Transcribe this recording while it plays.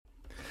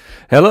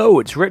Hello,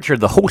 it's Richard,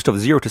 the host of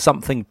Zero to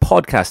Something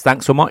podcast.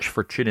 Thanks so much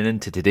for tuning in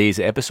to today's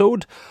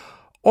episode.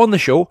 On the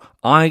show,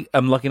 I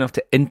am lucky enough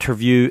to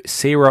interview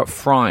Sarah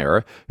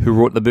Frier, who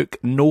wrote the book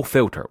No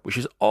Filter, which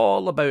is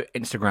all about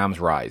Instagram's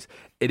rise.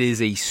 It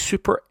is a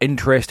super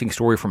interesting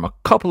story from a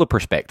couple of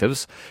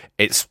perspectives.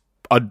 It's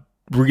a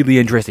really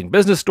interesting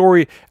business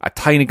story, a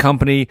tiny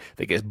company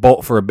that gets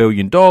bought for $1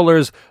 billion,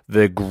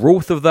 the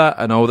growth of that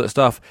and all that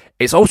stuff.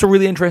 It's also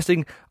really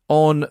interesting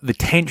on the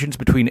tensions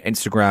between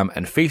Instagram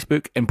and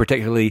Facebook, and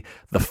particularly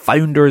the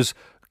founders,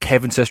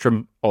 Kevin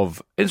Systrom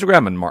of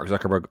Instagram and Mark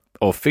Zuckerberg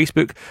of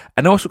Facebook,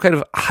 and also kind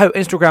of how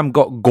Instagram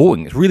got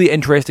going. It's really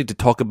interesting to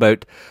talk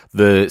about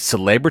the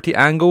celebrity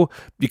angle.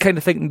 You kind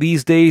of think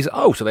these days,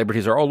 oh,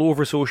 celebrities are all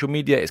over social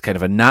media. It's kind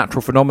of a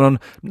natural phenomenon.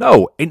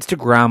 No,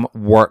 Instagram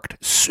worked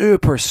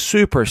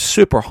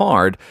super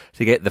hard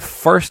to get the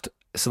first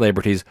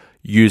celebrities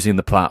using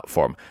the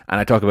platform. And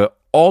I talk about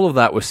all of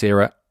that with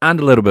Sarah and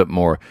a little bit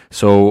more.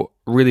 So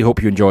really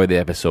hope you enjoy the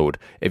episode.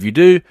 If you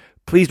do,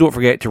 please don't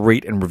forget to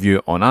rate and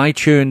review on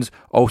iTunes.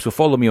 Also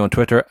follow me on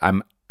Twitter.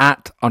 I'm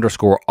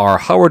 @_R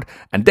Howard,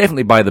 and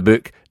definitely buy the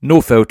book, No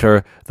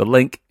Filter. The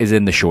link is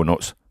in the show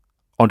notes.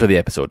 Onto the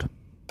episode.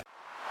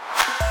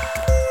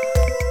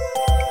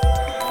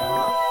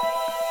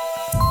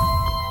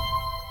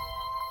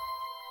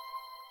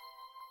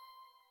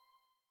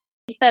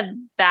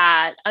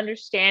 That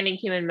understanding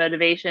human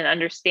motivation,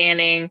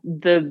 understanding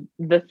the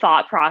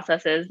thought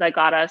processes that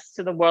got us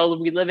to the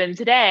world we live in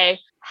today,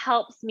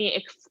 helps me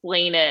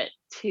explain it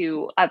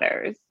to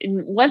others.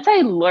 And once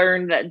I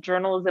learned that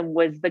journalism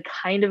was the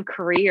kind of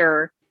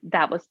career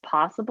that was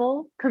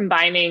possible,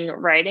 combining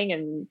writing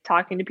and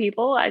talking to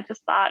people, I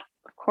just thought,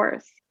 of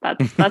course,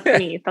 that's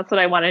me. That's what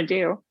I want to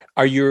do.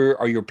 Are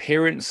your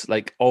parents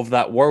like of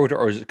that world,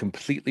 or is it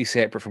completely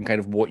separate from kind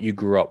of what you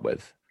grew up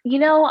with? You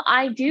know,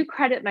 I do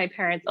credit my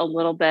parents a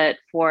little bit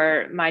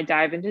for my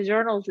dive into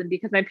journalism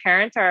because my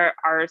parents are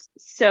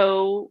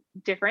so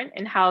different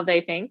in how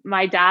they think.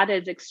 My dad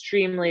is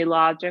extremely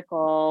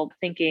logical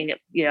thinking,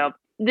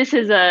 this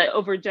is a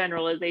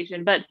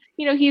overgeneralization, but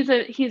he's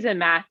a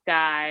math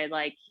guy.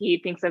 Like, he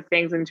thinks of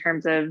things in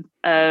terms of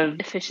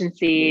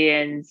efficiency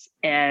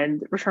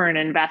and return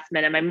on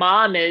investment. And my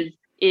mom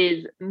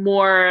is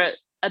more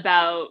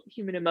about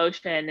human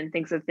emotion and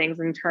thinks of things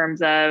in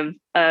terms of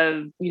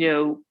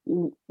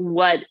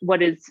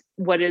what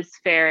is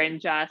fair and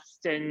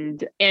just,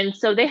 and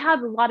so they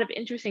have a lot of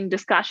interesting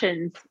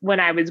discussions when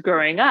I was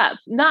growing up,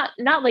 not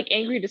like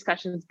angry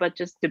discussions, but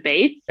just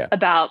debates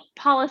about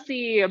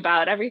policy,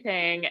 about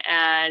everything,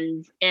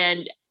 and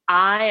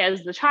I,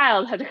 as the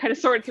child, had to kind of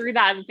sort through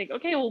that and think,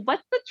 okay, well,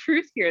 what's the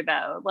truth here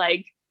though?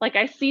 Like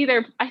I see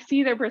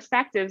their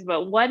perspectives,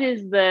 but what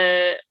is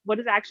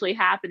actually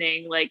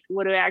happening? Like,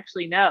 what do I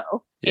actually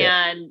know?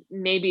 Yeah. And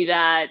maybe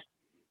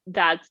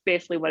that's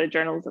basically what a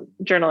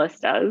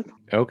journalist does.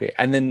 Okay.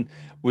 And then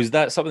was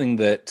that something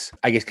that,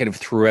 I guess, kind of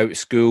throughout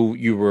school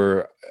you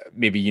were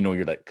maybe,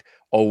 you're like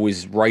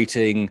always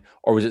writing,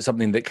 or was it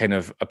something that kind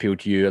of appealed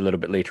to you a little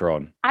bit later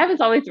on? I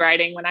was always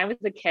writing. When I was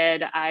a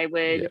kid, I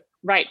would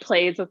write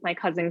plays with my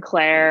cousin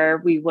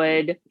Claire. We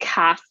would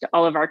cast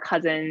all of our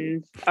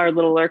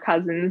littler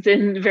cousins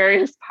in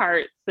various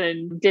parts,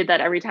 and did that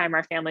every time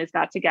our families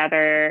got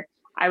together.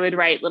 I would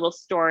write little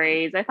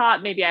stories. I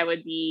thought maybe I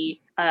would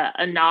be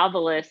a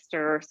novelist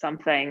or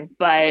something,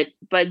 but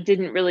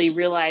didn't really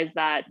realize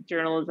that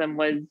journalism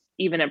was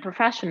even a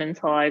profession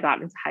until I got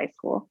into high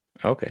school.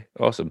 Okay,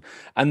 awesome.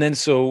 And then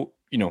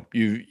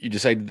you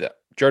decided that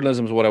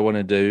journalism is what I want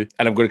to do.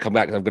 And I'm going to come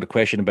back because I've got a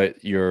question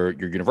about your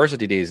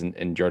university days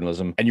in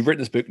journalism. And you've written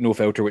this book, No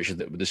Filter, which is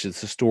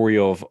the story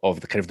of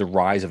the kind of the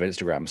rise of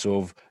Instagram.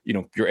 So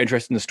you're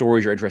interested in the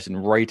stories, you're interested in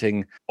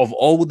writing. Of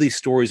all of these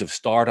stories of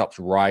startups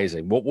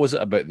rising, what was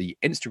it about the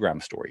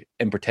Instagram story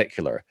in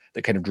particular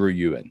that kind of drew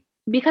you in?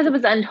 Because it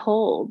was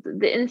untold.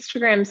 The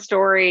Instagram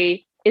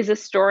story is a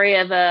story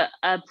of a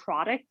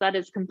product that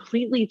has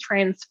completely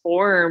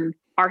transformed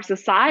our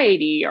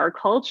society, our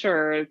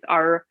culture,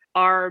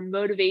 our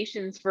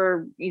motivations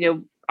for,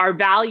 our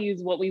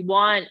values, what we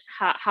want,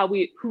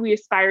 who we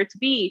aspire to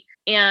be.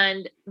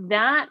 And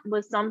that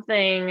was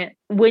something,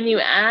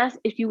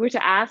 if you were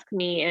to ask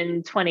me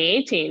in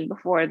 2018,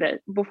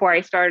 before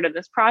I started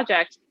this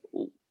project,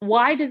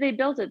 why did they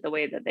build it the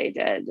way that they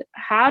did?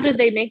 How did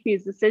they make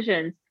these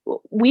decisions?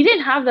 We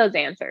didn't have those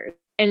answers.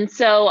 And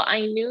so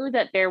I knew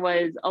that there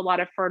was a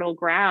lot of fertile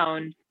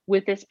ground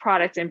with this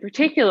product in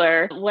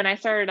particular. When I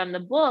started on the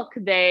book,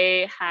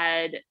 they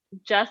had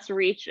just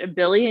reached 1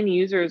 billion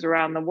users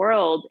around the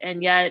world.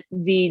 And yet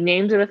the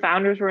names of the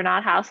founders were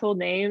not household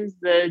names.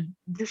 The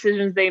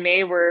decisions they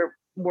made were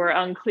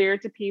unclear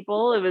to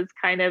people. It was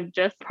kind of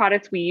just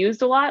products we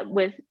used a lot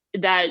with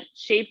that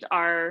shaped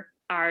our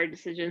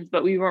decisions,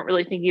 but we weren't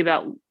really thinking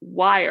about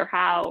why or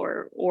how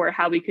or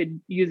how we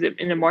could use it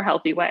in a more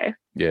healthy way.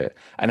 Yeah.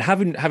 And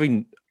having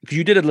because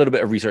you did a little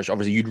bit of research,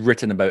 obviously you'd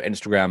written about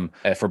Instagram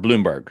for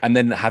Bloomberg, and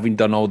then having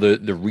done all the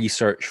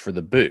research for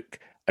the book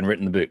and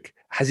written the book,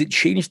 has it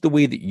changed the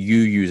way that you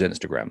use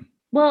Instagram?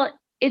 Well,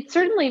 it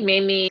certainly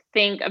made me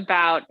think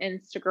about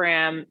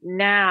Instagram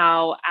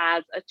now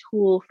as a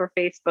tool for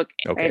Facebook,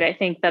 right? Okay. I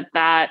think that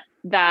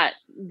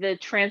the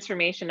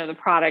transformation of the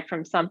product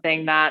from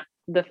something that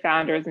the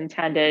founders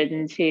intended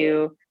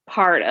into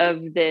part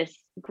of this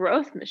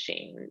growth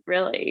machine,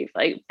 really.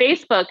 Like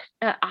Facebook,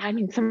 I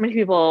mean, so many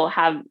people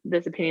have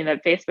this opinion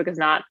that Facebook is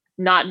not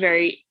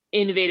very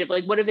innovative.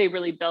 Like, what have they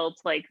really built?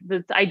 Like,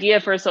 the idea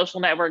for a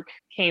social network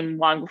came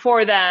long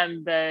before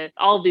them.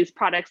 All of these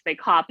products they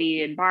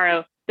copy and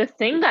borrow. The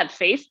thing that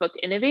Facebook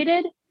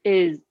innovated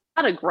is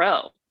how to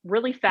grow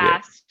really Yeah.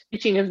 fast,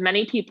 reaching as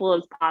many people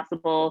as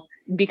possible,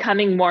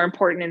 becoming more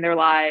important in their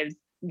lives.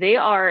 They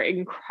are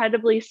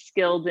incredibly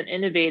skilled and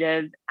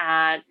innovative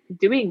at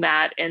doing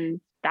that. And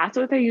that's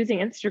what they're using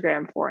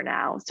Instagram for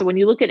now. So when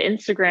you look at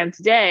Instagram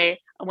today,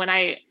 when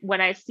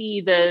I see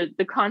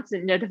the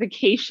constant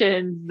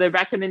notifications, the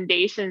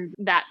recommendations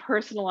that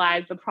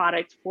personalize the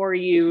product for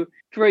you,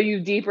 throw you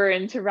deeper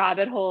into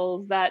rabbit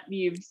holes that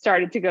you've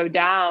started to go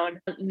down,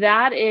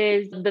 that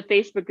is the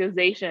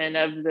Facebookization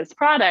of this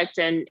product.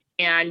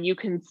 And you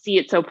can see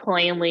it so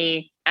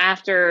plainly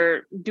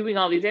after doing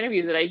all these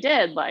interviews that I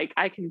did. Like,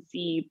 I can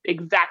see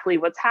exactly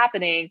what's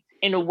happening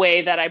in a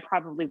way that I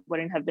probably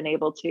wouldn't have been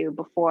able to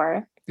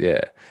before.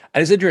 Yeah.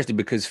 And it's interesting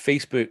because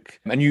Facebook,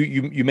 and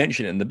you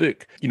mentioned it in the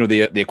book,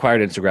 they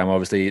acquired Instagram,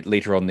 obviously.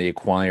 Later on, they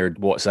acquired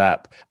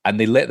WhatsApp, and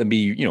they let them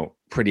be,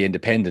 pretty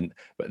independent.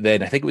 But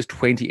then I think it was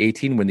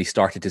 2018 when they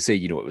started to say,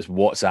 it was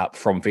WhatsApp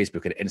from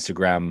Facebook and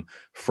Instagram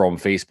from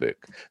Facebook.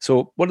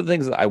 So one of the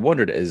things that I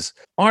wondered is,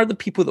 are the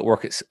people that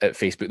work at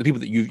Facebook, the people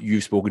that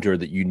you've spoken to or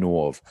that you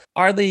know of,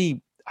 are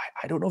they,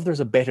 I don't know if there's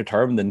a better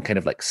term than kind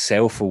of like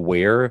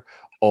self-aware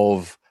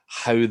of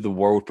how the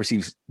world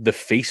perceives the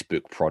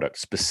Facebook product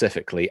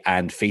specifically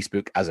and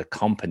Facebook as a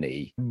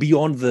company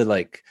beyond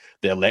the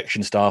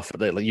election stuff,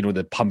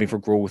 the pumping for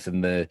growth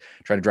and the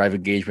trying to drive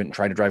engagement and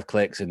trying to drive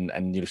clicks and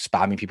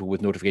spamming people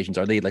with notifications?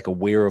 Are they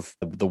aware of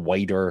the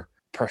wider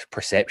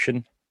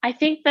perception? I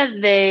think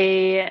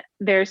that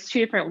there's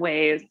two different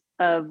ways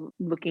of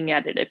looking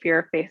at it. If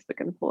you're a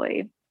Facebook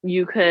employee,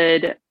 you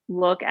could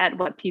look at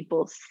what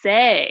people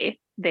say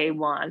they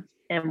want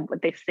and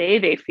what they say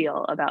they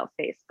feel about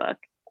Facebook.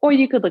 Or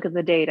you could look at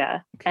the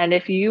data. And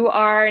if you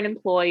are an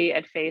employee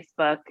at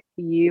Facebook,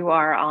 you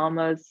are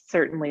almost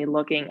certainly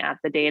looking at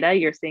the data.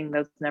 You're seeing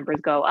those numbers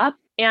go up.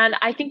 And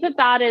I think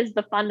that is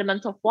the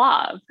fundamental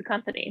flaw of the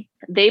company.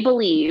 They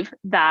believe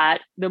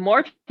that the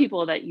more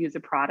people that use a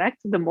product,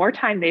 the more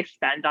time they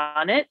spend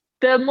on it,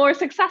 the more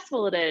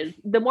successful it is,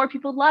 the more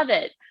people love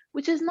it,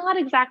 which is not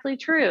exactly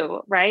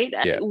true, right?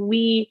 Yeah.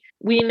 We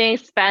may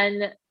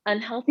spend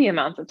unhealthy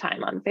amounts of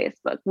time on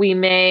Facebook. We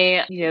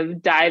may,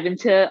 dive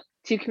into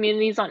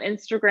communities on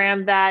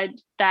Instagram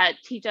that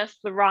teach us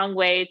the wrong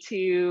way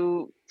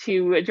to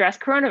address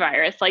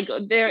coronavirus. Like,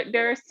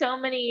 there are so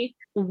many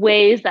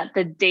ways that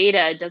the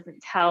data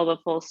doesn't tell the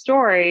full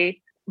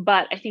story.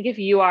 But I think if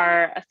you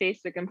are a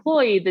Facebook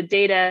employee, the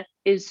data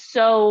is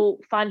so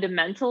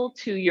fundamental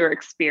to your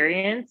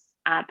experience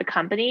at the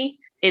company.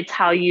 It's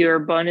how your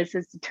bonus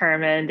is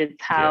determined.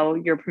 It's how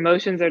your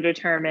promotions are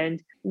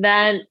determined.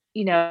 Then,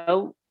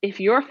 if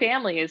your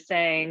family is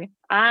saying,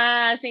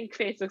 I think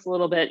Facebook's a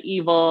little bit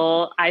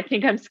evil, I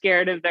think I'm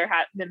scared of them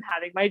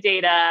having my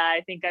data,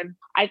 I think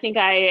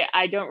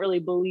I don't really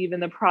believe in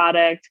the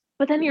product.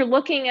 But then you're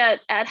looking at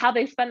how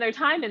they spend their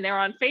time and they're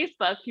on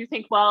Facebook. You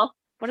think, well,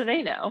 what do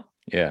they know?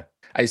 Yeah.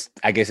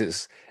 I guess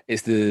it's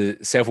the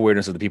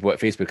self-awareness of the people at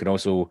Facebook and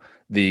also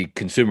the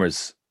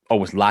consumers'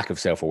 almost lack of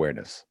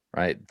self-awareness,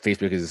 right?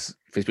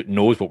 Facebook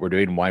knows what we're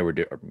doing, why we're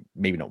doing, or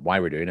maybe not why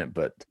we're doing it,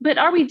 but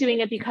are we doing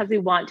it because we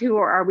want to,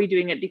 or are we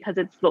doing it because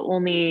it's the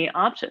only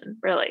option?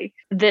 Really,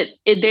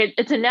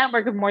 it's a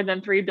network of more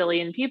than 3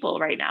 billion people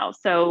right now.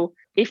 So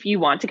if you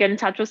want to get in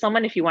touch with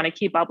someone, if you want to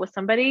keep up with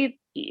somebody,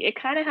 you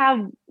kind of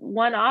have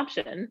one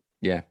option.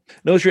 Yeah,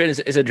 no, it's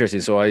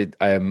interesting. So I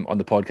on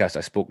the podcast,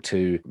 I spoke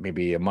to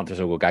maybe a month or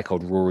so ago a guy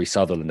called Rory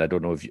Sutherland. I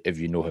don't know if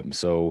you know him.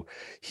 So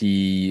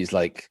he's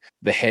like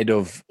the head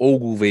of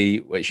Ogilvy,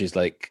 which is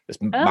like this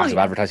massive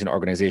advertising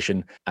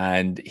organization,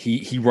 and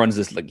he runs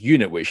this like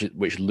unit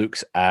which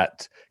looks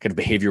at kind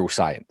of behavioral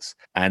science.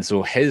 And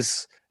so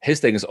his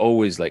thing is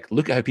always like,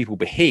 look at how people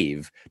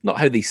behave, not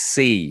how they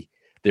say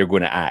they're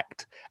going to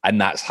act. And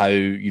that's how,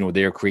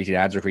 they're creating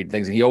ads or creating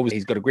things. And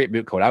he's got a great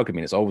book called Alchemy.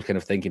 And it's always kind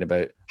of thinking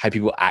about how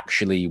people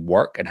actually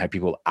work and how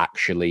people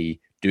actually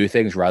do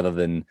things rather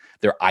than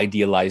their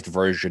idealized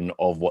version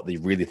of what they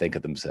really think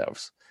of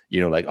themselves.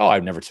 Like, oh,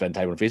 I've never spent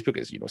time on Facebook.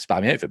 It's,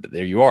 spammy outfit, but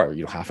there you are,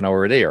 half an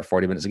hour a day or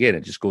 40 minutes again.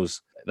 It just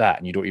goes like that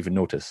and you don't even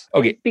notice.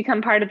 Okay. It's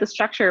become part of the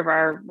structure of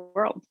our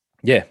world.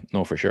 Yeah,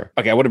 no, for sure.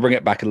 Okay, I want to bring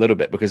it back a little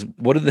bit because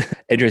one of the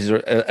interests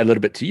a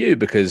little bit to you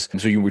because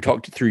we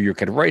talked through your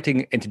kind of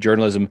writing into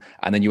journalism,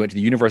 and then you went to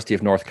the University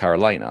of North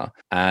Carolina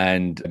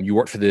and you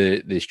worked for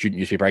the student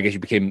newspaper. I guess you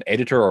became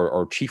editor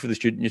or chief of the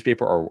student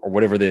newspaper or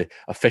whatever the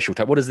official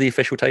title. What is the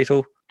official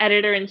title?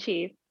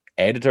 Editor-in-chief.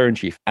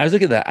 editor-in-chief. I was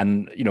looking at that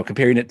and,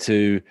 comparing it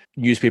to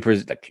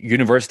newspapers, like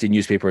university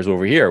newspapers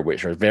over here,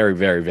 which are very,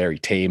 very, very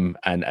tame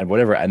and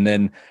whatever. And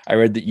then I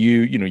read that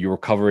you were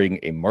covering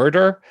a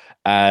murder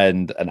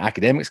and an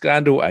academic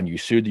scandal, and you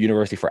sued the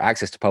university for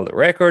access to public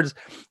records.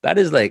 That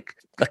is like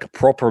a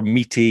proper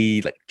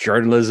meaty, like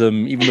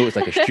journalism, even though it's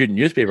like a student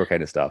newspaper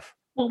kind of stuff.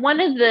 Well, one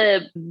of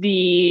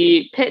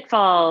the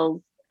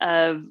pitfalls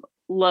of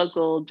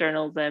local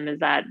journalism is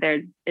that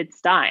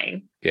it's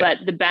dying. Yeah.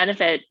 But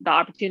the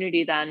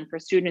opportunity then for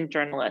student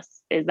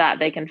journalists is that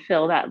they can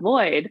fill that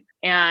void.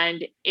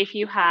 And if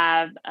you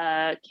have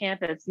a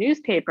campus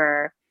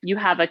newspaper, you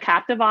have a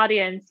captive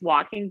audience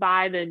walking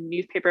by the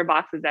newspaper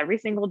boxes every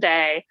single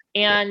day,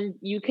 and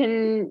you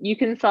can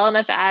sell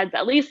enough ads.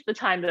 At least the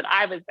time that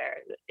I was there,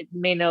 it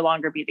may no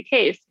longer be the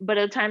case, but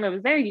at the time I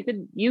was there,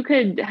 you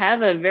could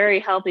have a very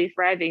healthy,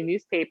 thriving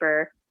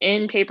newspaper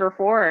in paper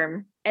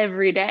form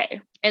every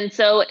day. And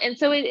so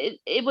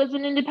it was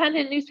an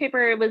independent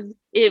newspaper.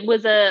 It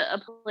was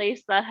a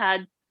place that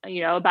had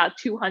about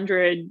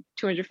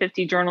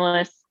 250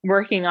 journalists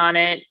working on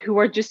it who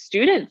are just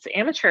students,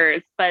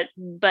 amateurs, but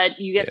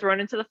you get thrown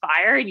into the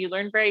fire and you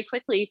learn very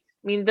quickly.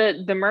 I mean,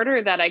 the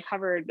murder that I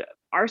covered,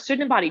 our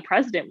student body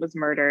president was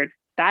murdered.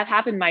 That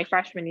happened my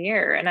freshman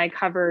year, and I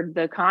covered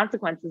the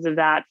consequences of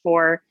that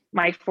for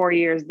my 4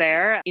 years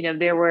there.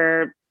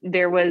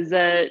 There was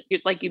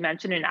like you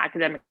mentioned, an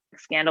academic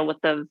scandal with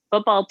the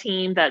football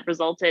team that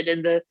resulted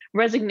in the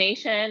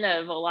resignation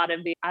of a lot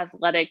of the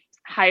athletic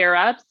higher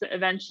ups.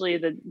 Eventually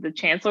the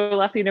chancellor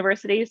left the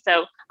university.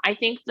 So I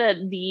think that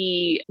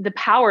the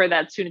power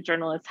that student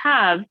journalists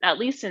have, at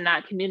least in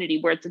that community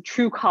where it's a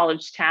true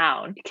college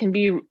town, can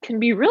be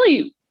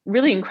really,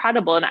 really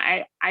incredible. And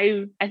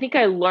I think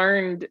I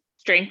learned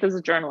strength as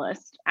a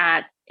journalist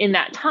in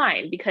that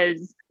time,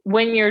 because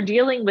when you're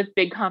dealing with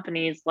big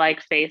companies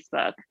like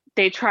Facebook,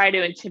 they try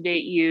to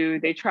intimidate you.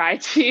 They try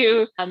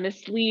to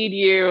mislead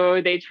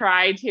you. They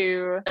try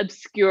to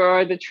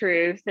obscure the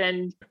truth.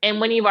 And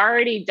when you've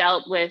already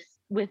dealt with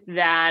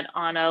that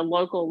on a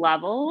local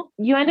level,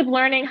 you end up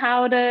learning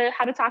how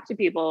to talk to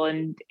people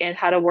and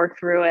how to work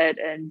through it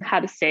and how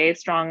to stay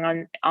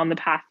strong on the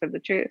path for the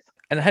truth.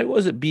 And how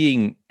was it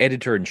being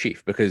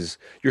editor-in-chief? Because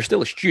you're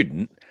still a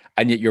student,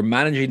 and yet you're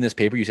managing this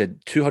paper. You said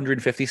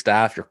 250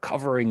 staff, you're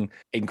covering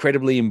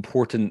incredibly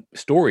important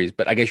stories,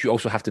 but I guess you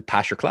also have to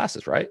pass your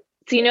classes, right?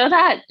 So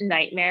that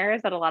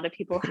nightmares that a lot of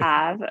people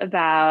have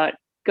about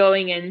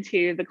going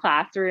into the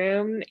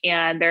classroom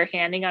and they're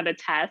handing out a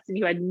test and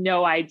you had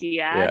no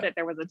idea that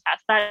there was a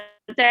test that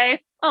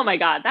day. Oh my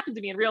God, that happened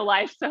to me in real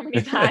life so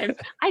many times.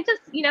 I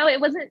just,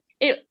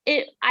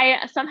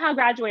 I somehow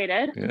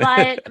graduated,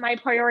 but my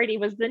priority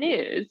was the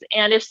news.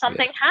 And if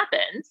something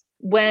happened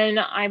when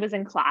I was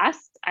in class,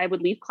 I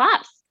would leave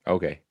class.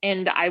 Okay.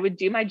 And I would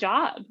do my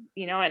job,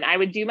 and I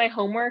would do my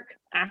homework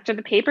after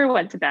the paper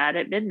went to bed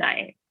at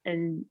midnight.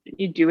 And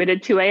you do it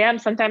at 2 a.m.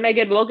 Sometimes I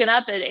get woken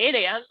up at 8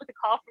 a.m. with a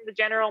call from the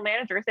general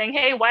manager saying,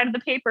 "Hey, why did the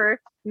paper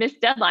miss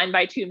deadline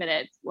by 2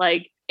 minutes?"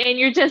 And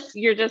you're just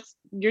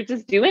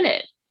doing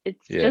it.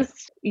 It's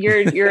just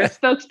you're a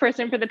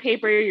spokesperson for the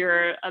paper.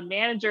 You're a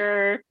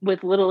manager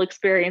with little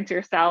experience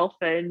yourself,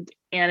 and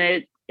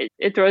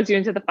it throws you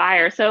into the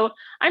fire. So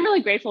I'm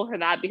really grateful for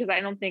that, because I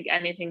don't think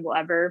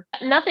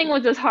nothing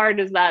was as hard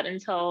as that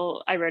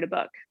until I wrote a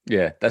book.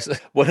 Yeah, that's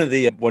one of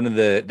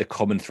the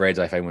common threads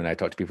I find when I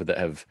talk to people that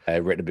have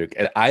written a book.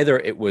 Either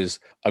it was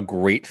a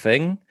great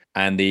thing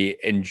and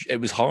it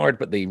was hard,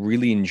 but they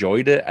really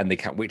enjoyed it and they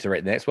can't wait to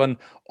write the next one,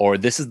 or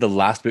this is the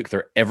last book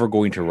they're ever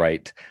going to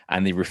write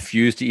and they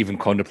refuse to even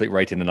contemplate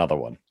writing another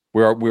one.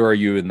 Where are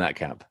you in that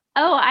camp?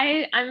 Oh,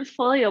 I'm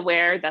fully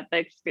aware that the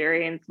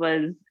experience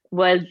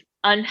was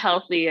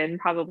unhealthy and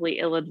probably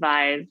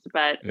ill-advised,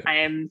 but I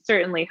am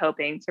certainly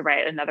hoping to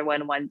write another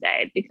one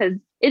day, because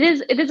it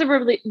is a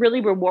really,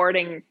 really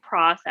rewarding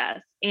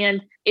process,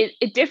 and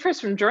it differs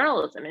from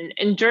journalism.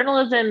 In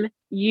journalism,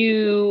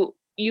 you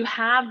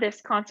have this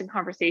constant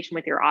conversation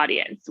with your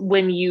audience.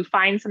 When you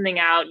find something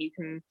out, you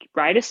can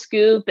write a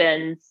scoop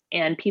and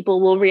people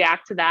will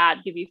react to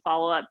that, give you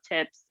follow-up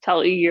tips,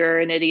 tell you you're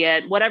an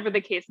idiot, whatever the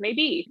case may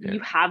be.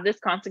 You have this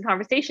constant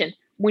conversation.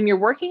 When you're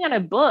working on a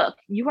book,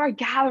 you are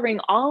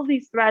gathering all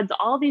these threads,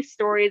 all these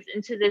stories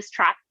into this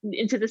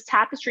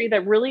tapestry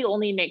that really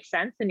only makes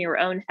sense in your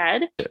own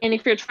head. And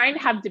if you're trying to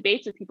have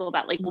debates with people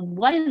about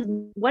what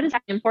is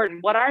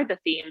important, what are the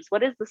themes,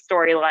 what is the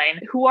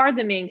storyline, who are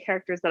the main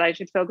characters that I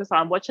should focus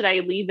on, what should I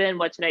leave in,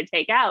 what should I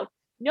take out?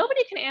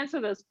 Nobody can answer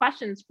those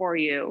questions for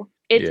you.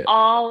 It's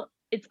all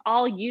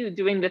you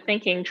doing the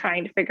thinking,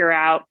 trying to figure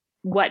out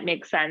what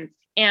makes sense.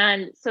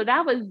 And so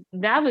that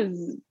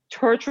was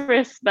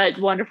torturous but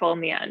wonderful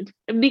in the end,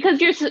 because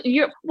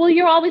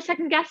you're always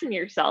second guessing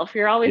yourself.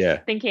 You're always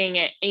thinking,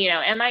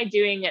 am I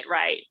doing it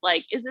right?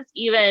 Like, is this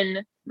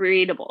even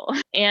readable?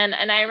 And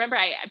I remember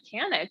I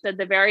panicked at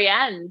the very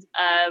end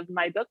of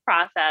my book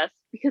process,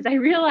 because I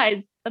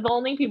realized that the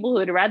only people who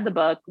had read the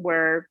book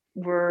were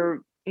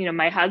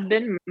my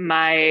husband,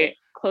 my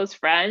close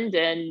friend,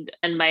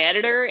 and my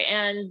editor,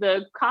 and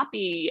the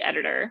copy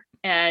editor.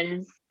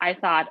 And I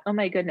thought, oh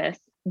my goodness,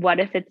 what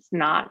if it's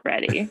not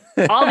ready?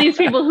 All these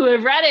people who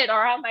have read it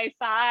are on my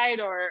side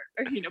or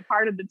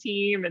part of the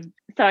team. And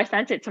so I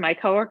sent it to my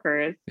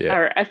coworkers,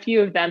 or a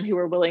few of them who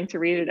were willing to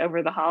read it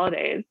over the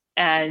holidays.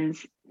 And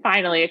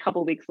finally, a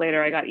couple of weeks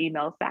later, I got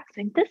emails back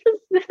saying,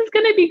 this is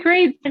going to be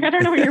great. Like, I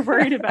don't know what you're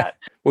worried about.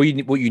 Well,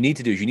 what you need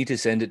to do is you need to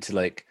send it to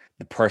like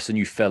the person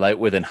you fell out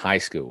with in high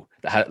school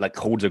that like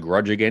holds a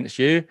grudge against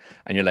you.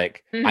 And you're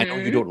like, I know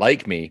you don't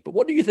like me, but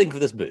what do you think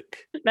of this book?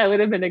 That would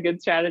have been a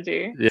good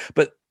strategy. Yeah.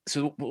 But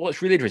so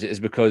what's really interesting is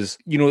because,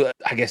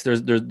 I guess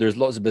there's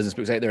lots of business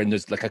books out there, and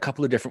there's like a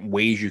couple of different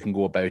ways you can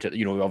go about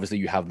it. Obviously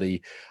you have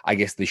the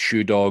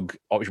shoe dog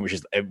option, which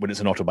is when it's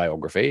an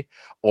autobiography,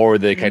 or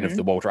the kind of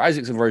the Walter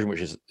Isaacson version,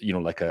 which is,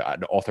 like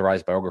an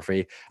authorized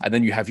biography. And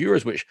then you have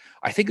yours, which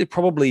I think is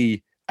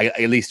probably,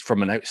 at least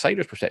from an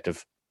outsider's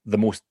perspective, the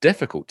most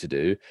difficult to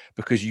do,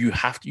 because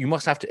you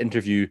must have to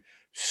interview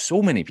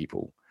so many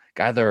people,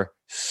 gather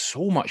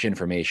so much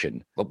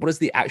information. Like, what is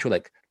the actual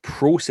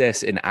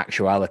process in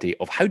actuality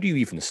of how do you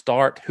even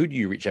start? Who do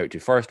you reach out to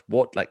first?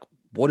 I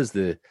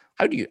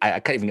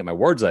can't even get my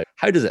words out.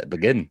 How does it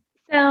begin?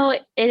 So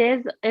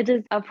it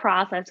is a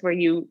process where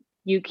you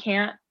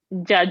can't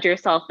judge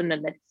yourself in the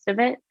midst of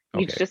it.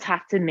 You just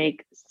have to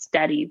make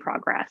steady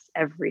progress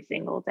every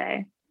single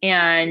day.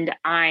 And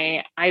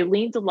I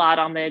leaned a lot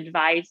on the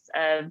advice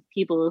of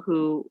people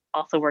who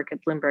also work at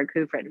Bloomberg,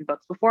 who've written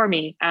books before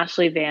me.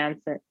 Ashley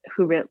Vance,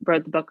 who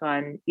wrote the book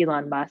on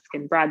Elon Musk,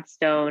 and Brad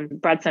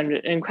Stone, an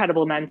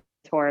incredible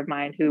mentor of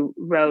mine, who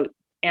wrote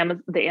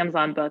the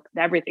Amazon book,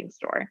 The Everything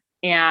Store.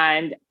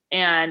 And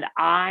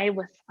I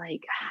was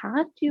like,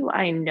 how do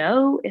I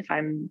know if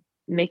I'm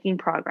making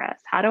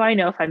progress? How do I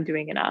know if I'm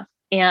doing enough?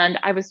 And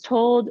I was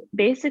told,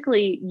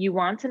 basically, you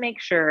want to make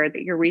sure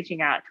that you're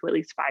reaching out to at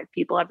least 5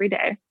 people every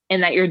day,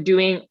 and that you're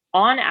doing,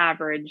 on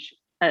average,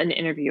 an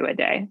interview a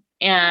day.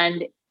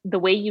 And the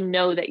way you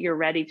know that you're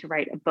ready to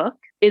write a book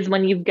is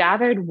when you've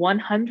gathered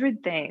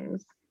 100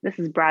 things. This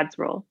is Brad's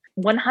rule.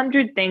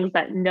 100 things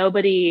that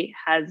nobody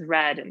has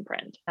read in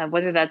print,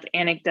 whether that's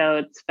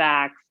anecdotes,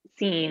 facts,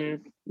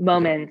 scenes,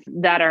 moments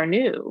that are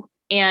new.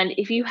 And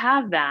if you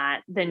have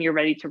that, then you're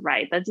ready to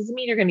write. That doesn't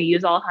mean you're going to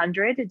use all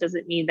 100. It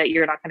doesn't mean that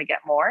you're not going to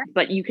get more,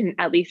 but you can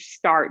at least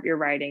start your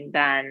writing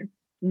then,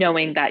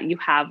 knowing that you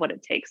have what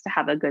it takes to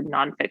have a good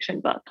nonfiction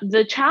book.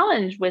 The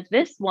challenge with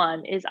this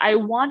one is I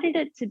wanted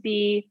it to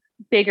be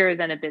bigger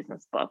than a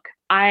business book.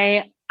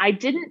 I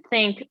didn't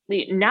think,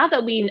 now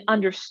that we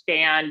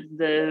understand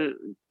the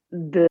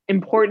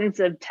importance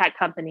of tech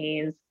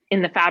companies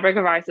in the fabric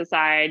of our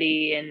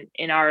society and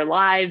in our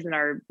lives and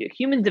our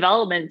human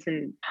development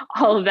and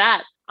all of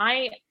that,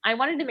 I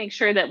wanted to make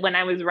sure that when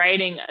I was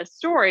writing a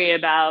story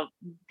about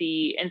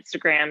the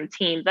Instagram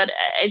team, that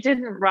I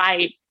didn't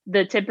write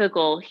the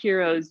typical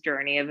hero's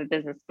journey of a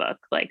business book.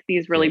 Like,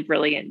 these really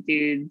brilliant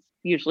dudes,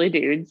 usually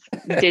dudes,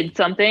 did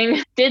something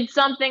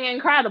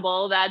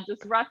incredible that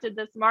disrupted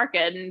this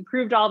market and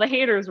proved all the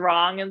haters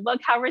wrong. And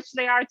look how rich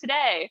they are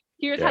today.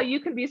 Here's how you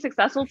can be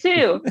successful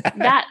too.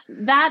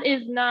 That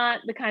is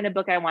not the kind of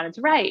book I wanted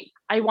to write.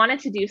 I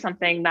wanted to do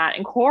something that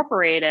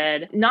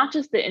incorporated not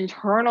just the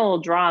internal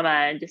drama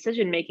and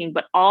decision making,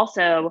 but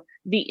also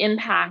the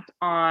impact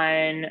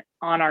on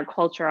our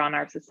culture, on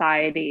our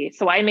society.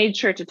 So I made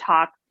sure to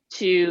talk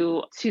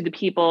to the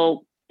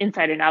people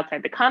inside and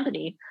outside the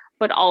company,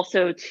 but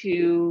also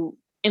to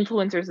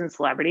influencers and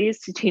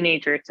celebrities, to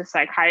teenagers, to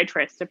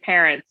psychiatrists, to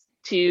parents,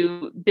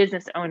 to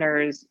business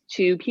owners,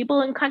 to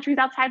people in countries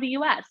outside the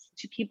US,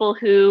 to people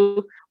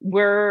who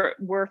were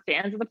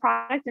fans of the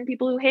product and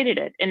people who hated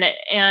it,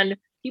 and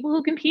people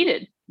who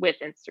competed with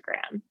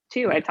Instagram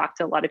too. I talked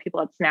to a lot of people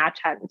at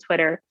Snapchat and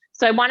Twitter.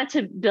 So I wanted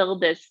to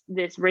build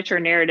this richer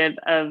narrative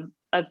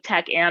of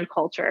tech and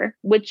culture,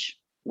 which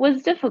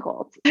was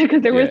difficult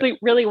because there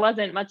really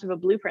wasn't much of a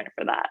blueprint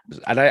for that.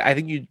 And I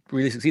think you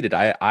really succeeded.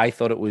 I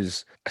thought it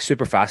was a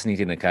super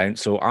fascinating account.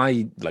 So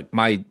I, like,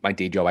 my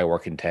day job, I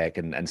work in tech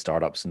and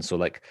startups. And so,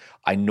 like,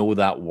 I know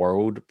that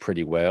world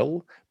pretty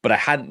well, but I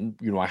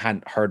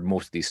hadn't heard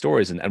most of these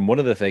stories. And one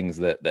of the things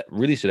that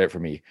really stood out for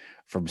me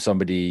from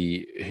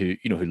somebody who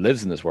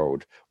lives in this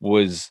world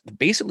was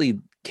basically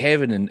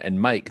Kevin and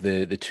Mike,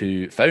 the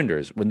two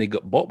founders, when they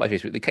got bought by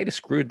Facebook, they kind of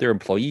screwed their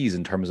employees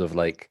in terms of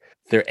like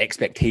their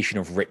expectation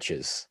of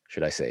riches,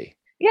 should I say.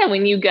 Yeah,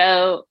 when you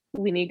go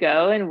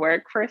and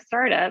work for a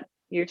startup,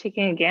 you're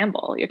taking a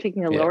gamble. You're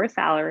taking a lower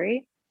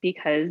salary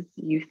because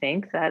you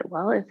think that,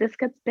 well, if this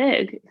gets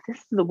big, if this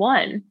is the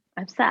one,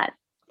 I'm set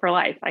for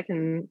life. I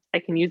can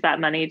use that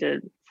money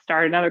to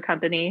start another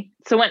company.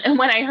 So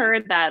when I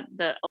heard that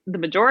the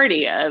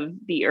majority of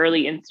the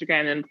early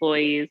Instagram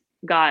employees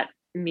got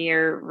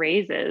mere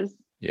raises,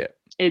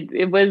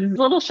 it was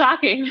a little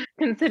shocking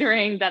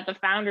considering that the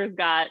founders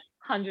got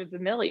hundreds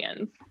of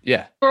millions.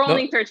 Yeah. For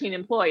only 13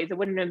 employees, it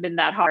wouldn't have been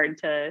that hard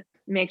to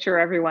make sure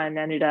everyone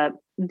ended up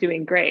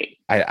doing great.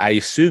 I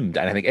assumed,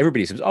 and I think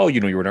everybody assumes, oh,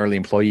 you're an early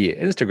employee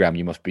at Instagram,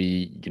 you must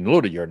be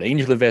loaded, you're an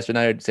angel investor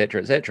now, et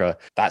cetera, et cetera.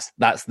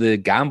 That's the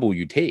gamble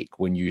you take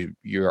when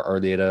you're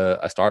early at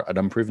an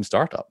unproven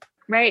startup.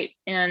 Right.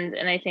 And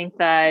I think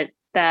that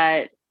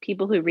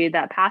people who read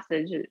that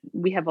passage,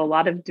 we have a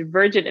lot of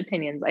divergent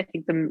opinions. I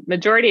think the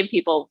majority of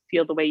people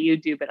feel the way you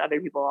do, but other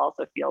people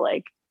also feel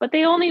like, but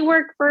they only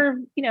work for,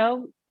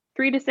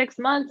 3 to 6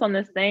 months on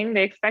this thing.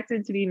 They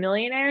expected to be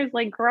millionaires.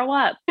 Like, grow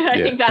up.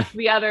 I think that's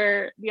the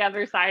other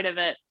side of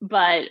it.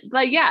 But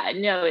yeah,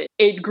 no,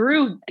 it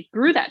grew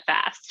that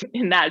fast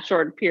in that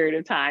short period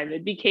of time.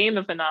 It became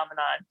a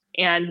phenomenon.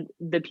 And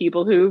the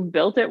people who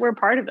built it were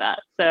part of that.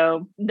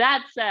 So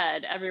that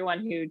said, everyone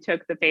who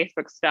took the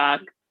Facebook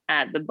stock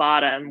at the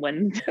bottom,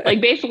 when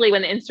basically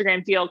when the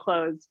Instagram deal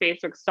closed,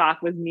 Facebook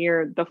stock was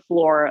near the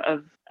floor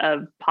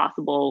of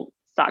possible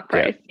stock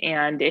price.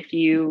 And if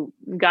you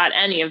got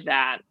any of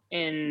that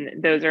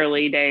in those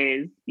early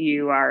days,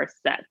 you are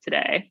set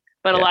today.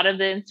 But a lot of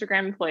the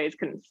Instagram employees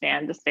couldn't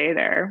stand to stay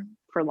there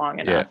for long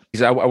enough.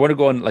 Because I want to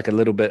go on like a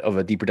little bit of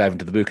a deeper dive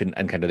into the book and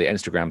kind of the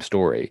Instagram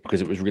story,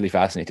 because it was really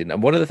fascinating.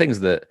 And one of the things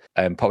that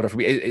popped up for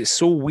me, it's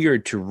so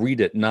weird to read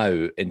it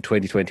now in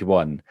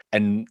 2021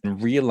 and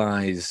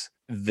realize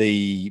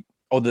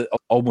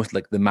almost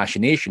like the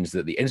machinations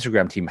that the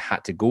Instagram team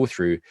had to go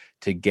through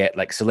to get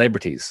like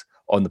celebrities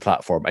on the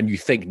platform. And you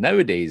think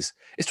nowadays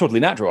it's totally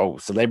natural. Oh,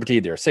 celebrity,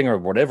 they're a singer,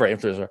 whatever,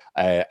 influencer,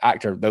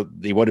 actor,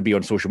 they want to be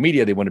on social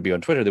media, they want to be on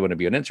Twitter, they want to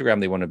be on Instagram,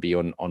 they want to be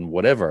on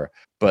whatever.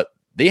 But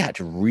they had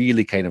to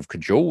really kind of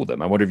cajole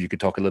them. I wonder if you could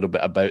talk a little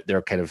bit about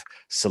their kind of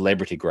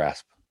celebrity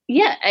grasp.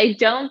 Yeah, I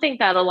don't think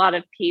that a lot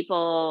of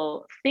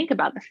people think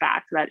about the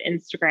fact that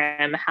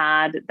Instagram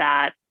had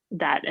that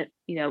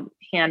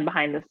hand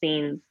behind the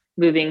scenes,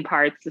 moving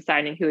parts,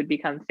 deciding who would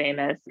become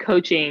famous,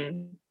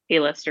 coaching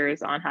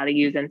A-listers on how to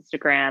use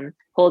Instagram,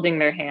 holding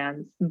their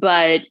hands.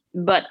 But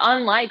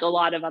unlike a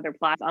lot of other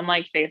platforms,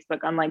 unlike Facebook,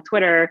 unlike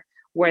Twitter,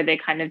 where they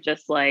kind of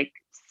just like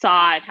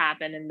saw it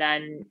happen and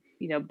then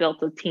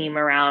built a team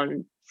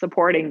around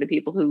supporting the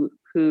people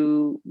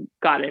who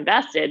got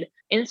invested,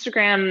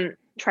 Instagram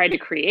tried to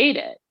create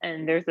it.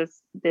 And there's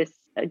this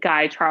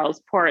guy,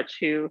 Charles Porch,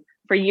 who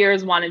for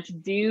years wanted to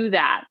do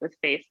that with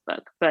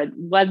Facebook, but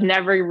was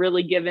never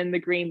really given the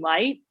green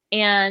light.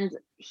 And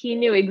he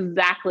knew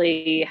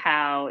exactly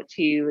how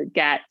to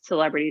get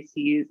celebrities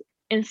to use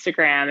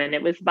Instagram. And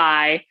it was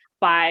by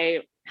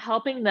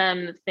helping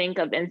them think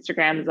of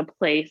Instagram as a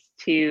place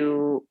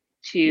to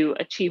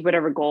achieve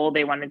whatever goal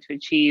they wanted to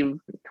achieve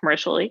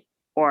commercially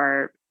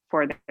or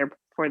for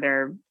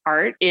their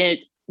art. It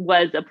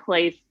was a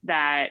place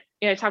that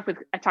I talked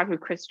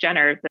with Kris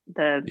Jenner,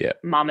 the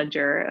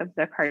momager of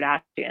the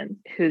Kardashians,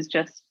 who's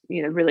just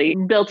really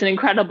built an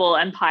incredible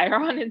empire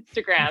on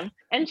Instagram.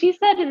 And she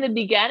said in the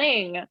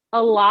beginning,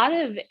 a lot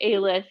of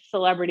A-list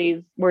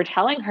celebrities were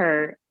telling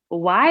her,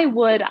 why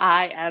would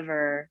I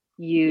ever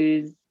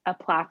use a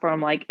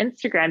platform like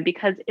Instagram?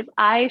 Because if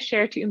I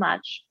share too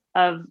much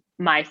of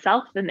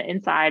myself and the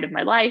inside of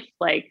my life,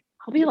 like,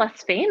 I'll be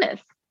less famous.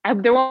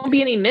 There won't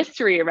be any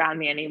mystery around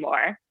me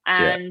anymore.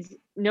 And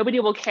nobody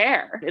will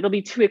care. It'll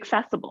be too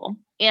accessible.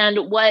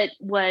 And what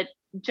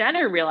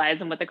Jenner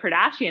realized and what the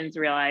Kardashians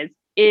realized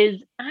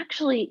is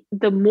actually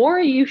the more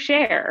you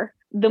share,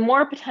 the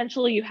more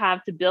potential you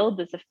have to build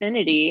this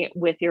affinity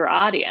with your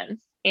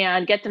audience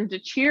and get them to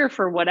cheer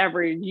for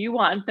whatever you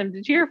want them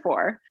to cheer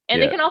for.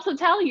 And they can also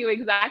tell you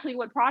exactly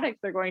what products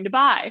they're going to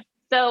buy.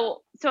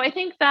 So I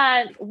think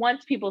that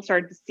once people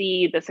started to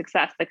see the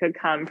success that could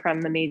come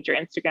from the major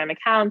Instagram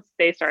accounts,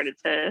 they started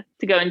to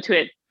go into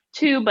it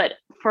too. But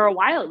for a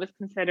while, it was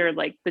considered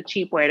like the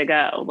cheap way to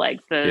go, like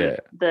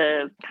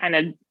the kind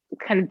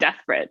of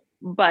desperate.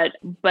 But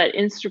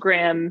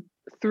Instagram,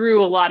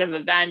 through a lot of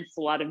events,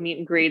 a lot of meet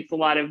and greets, a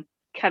lot of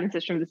Kevin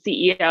Systrom,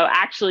 the CEO,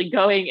 actually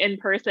going in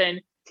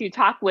person to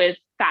talk with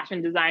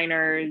fashion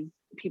designers,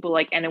 people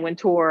like Anna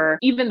Wintour,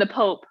 even the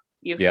Pope.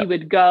 He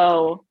would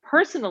go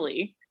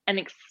personally and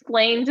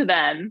explain to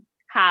them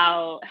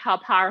how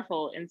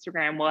powerful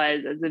Instagram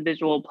was as a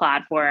visual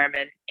platform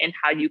and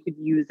how you could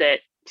use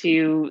it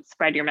to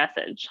spread your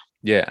message.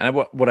 Yeah, and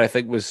what I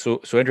think was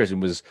so interesting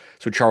was,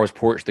 so Charles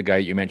Porch, the guy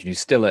you mentioned, who's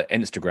still at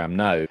Instagram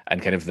now,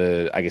 and kind of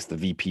the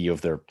VP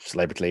of their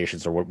celebrity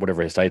relations or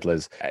whatever his title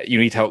is.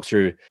 He talks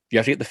through, you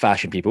have to get the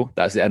fashion people,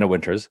 that's the Anna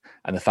Winters,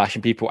 and the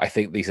fashion people, I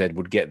think they said,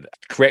 would get,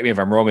 correct me if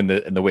I'm wrong in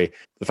the way,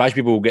 the fashion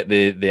people will get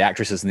the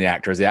actresses and the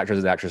actors, the actors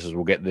and the actresses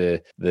will get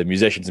the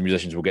musicians, and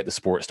musicians will get the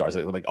sports stars.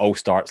 It like all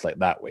starts like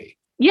that way.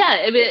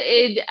 Yeah,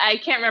 I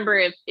can't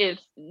remember if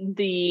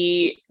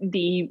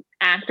the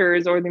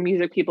actors or the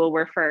music people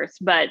were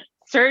first, but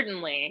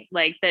certainly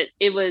like that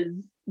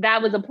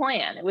was a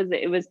plan.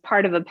 It was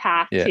part of a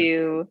path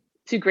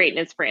to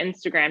greatness for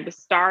Instagram, to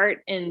start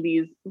in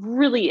these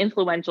really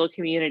influential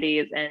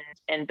communities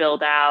and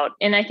build out.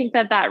 And I think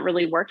that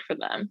really worked for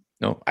them.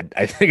 No,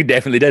 I think it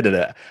definitely did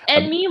it.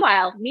 And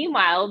meanwhile,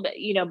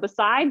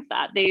 besides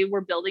that, they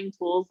were building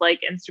tools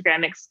like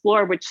Instagram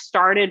Explore, which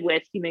started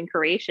with human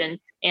creation,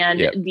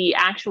 and the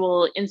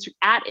actual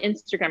at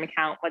Instagram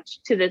account, which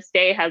to this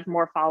day has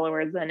more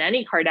followers than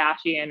any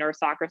Kardashian or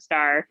soccer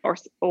star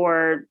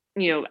or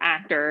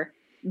actor.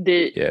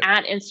 The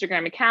at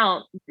Instagram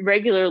account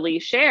regularly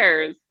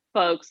shares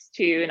folks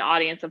to an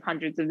audience of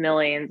hundreds of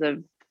millions,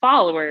 of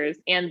followers.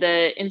 And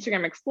the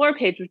Instagram Explore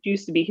page, which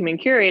used to be human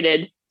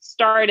curated,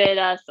 started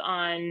us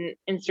on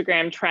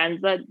Instagram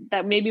trends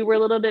that maybe were a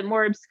little bit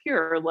more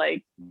obscure,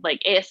 like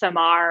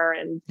ASMR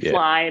and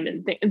slime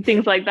and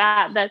things like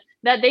that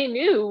they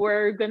knew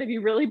were going to be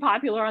really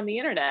popular on the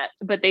internet,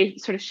 but they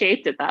sort of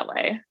shaped it that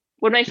way.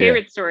 One of my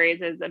favorite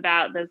stories is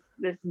about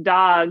this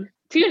dog,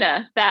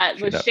 Tuna, that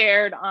was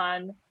shared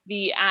on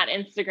the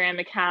 @Instagram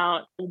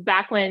account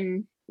back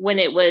when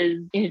it was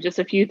just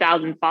a few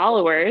thousand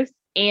followers.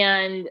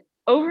 And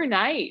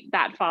overnight,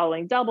 that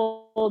following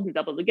doubled and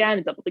doubled again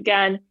and doubled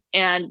again.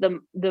 And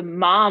the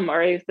mom,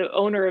 or the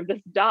owner of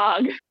this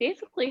dog,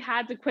 basically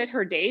had to quit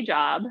her day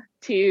job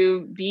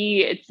to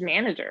be its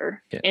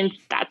manager. Yeah. And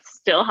that's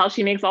still how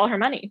she makes all her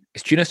money.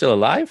 Is Tuna still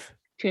alive?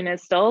 Tuna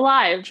is still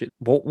alive.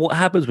 What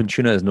happens when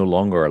Tuna is no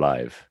longer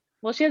alive?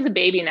 Well, she has a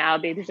baby now.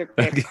 Babies are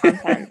great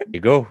content. There you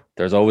go.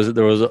 There's always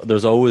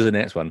the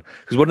next one.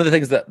 Because one of the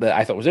things that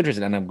I thought was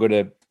interesting,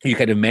 and you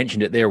kind of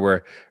mentioned it there,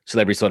 where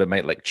celebrities thought it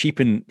might like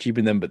cheapen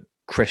them, but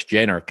Kris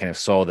Jenner kind of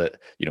saw that,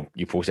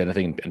 you post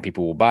anything and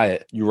people will buy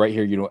it. You're right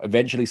here,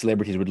 eventually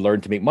celebrities would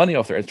learn to make money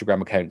off their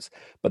Instagram accounts,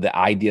 but the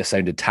idea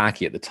sounded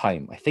tacky at the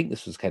time. I think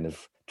this was kind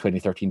of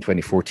 2013,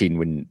 2014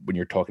 when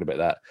you're talking about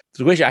that.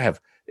 So the question I have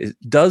is,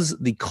 does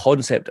the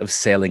concept of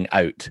selling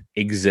out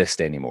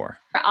exist anymore?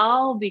 We're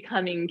all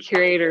becoming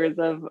curators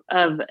of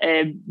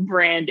a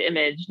brand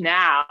image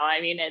now.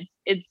 I mean,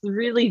 it's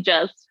really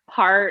just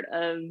part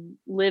of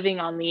living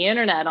on the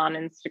internet on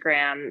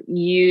Instagram.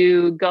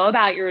 You go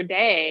about your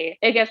day.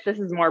 I guess this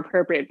is more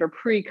appropriate for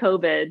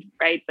pre-COVID,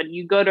 right? But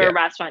you go to a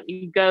restaurant,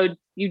 you'd go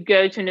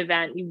to an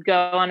event, you'd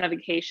go on a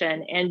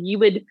vacation, and you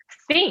would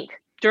think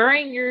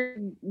during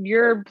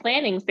your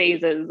planning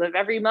phases of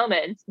every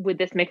moment, would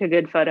this make a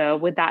good photo?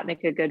 Would that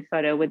make a good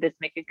photo? Would this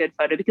make a good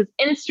photo? Because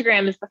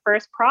Instagram is the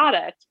first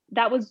product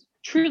that was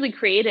truly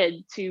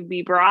created to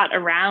be brought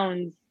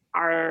around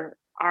our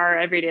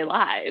everyday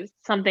lives.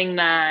 Something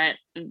that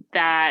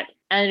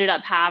ended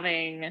up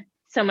having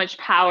so much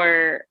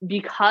power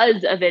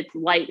because of its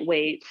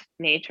lightweight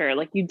nature.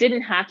 Like, you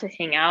didn't have to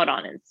hang out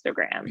on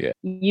Instagram. Yeah.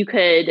 You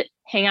could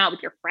hang out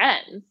with your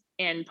friends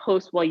and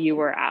post while you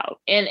were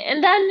out. And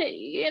then,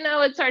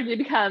 it started to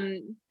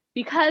become,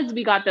 because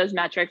we got those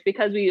metrics,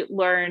 because we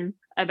learned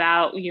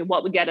about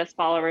what would get us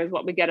followers,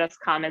 what would get us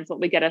comments, what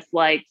would get us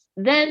likes,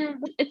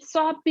 then it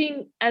stopped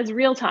being as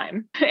real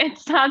time. It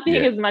stopped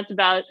being as much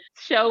about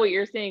show what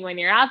you're seeing when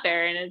you're out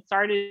there. And it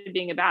started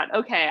being about,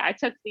 okay, I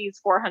took these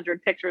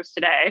 400 pictures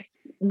today.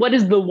 What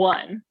is the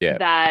one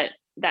that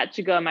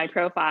should go in my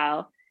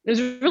profile? It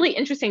was really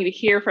interesting to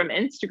hear from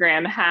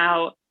Instagram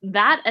how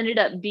that ended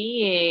up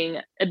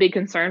being a big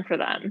concern for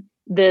them.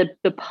 The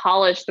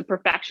polish, the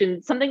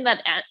perfection, something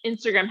that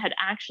Instagram had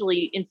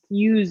actually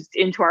infused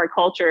into our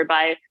culture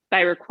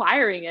by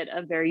requiring it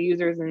of their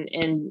users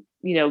and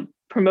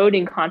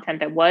promoting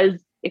content that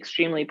was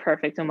extremely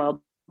perfect and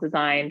well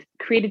designed,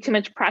 created too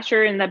much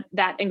pressure, and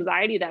that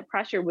anxiety, that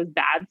pressure was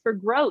bad for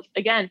growth.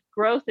 Again,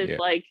 growth is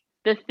like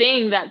the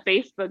thing that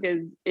Facebook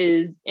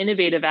is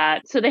innovative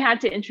at. So they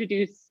had to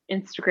introduce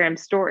Instagram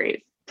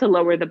stories to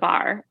lower the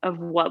bar of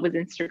what was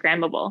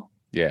Instagrammable.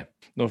 Yeah,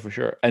 no, for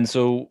sure. And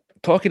so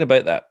talking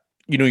about that,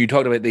 you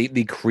talked about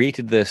they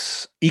created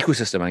this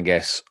ecosystem, I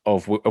guess,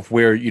 of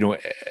where,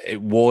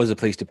 it was a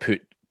place to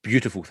put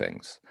beautiful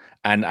things.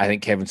 And I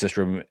think Kevin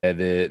Systrom,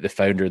 the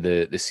founder,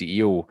 the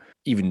CEO,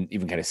 even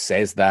kind of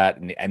says that,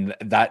 and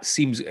that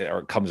seems,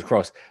 or comes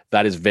across,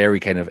 that is very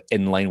kind of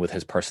in line with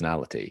his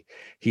personality.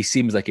 He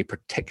seems like a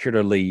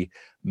particularly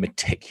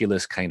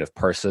meticulous kind of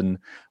person,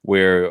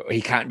 where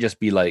he can't just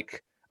be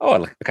like,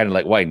 oh, kind of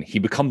like wine. He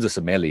becomes a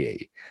sommelier.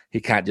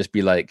 He can't just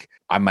be like,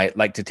 I might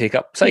like to take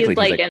up cycling. He's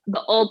like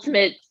the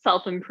ultimate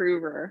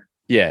self-improver.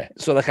 Yeah.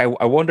 So like, I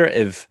wonder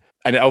if,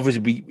 and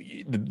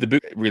obviously the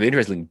book really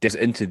interestingly dips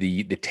into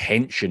the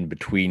tension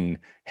between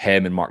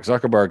him and Mark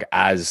Zuckerberg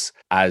as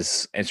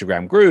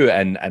Instagram grew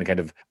and kind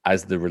of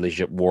as the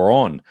relationship wore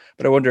on.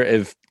 But I wonder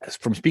if,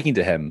 from speaking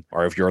to him,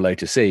 or if you're allowed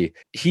to say,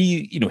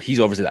 he's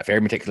obviously that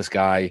very meticulous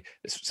guy,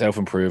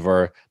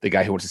 self-improver, the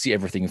guy who wants to see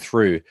everything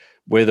through,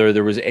 whether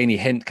there was any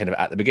hint kind of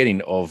at the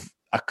beginning of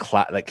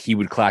like he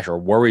would clash, or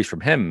worries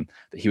from him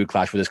that he would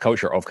clash with his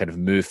culture of kind of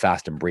move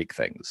fast and break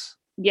things.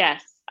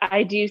 Yes.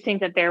 I do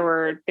think that there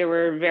were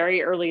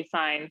very early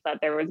signs that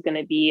there was going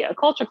to be a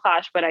culture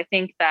clash, but I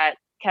think that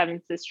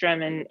Kevin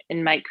Systrom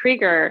and Mike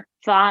Krieger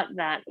thought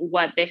that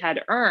what they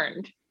had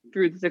earned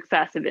through the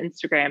success of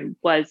Instagram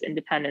was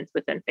independence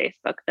within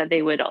Facebook, that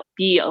they would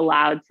be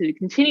allowed to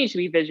continue to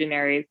be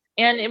visionaries.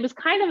 And it was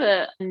kind of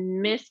a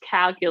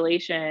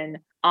miscalculation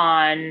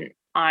on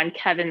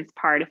Kevin's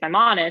part, if I'm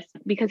honest,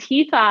 because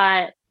he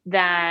thought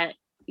that,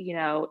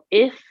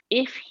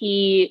 if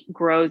he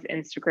grows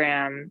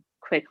Instagram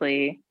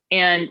quickly,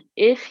 and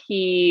if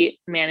he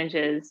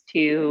manages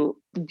to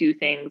do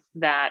things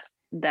that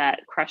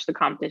crush the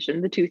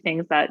competition, the two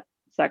things that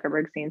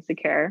Zuckerberg seems to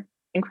care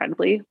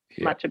incredibly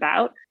much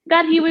about,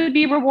 that he would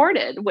be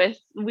rewarded with,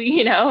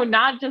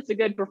 not just a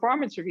good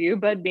performance review,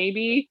 but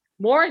maybe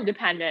more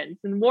independence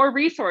and more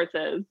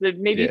resources, that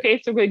maybe Yeah.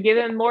 Facebook would give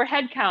him more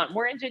headcount,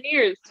 more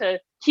engineers to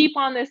keep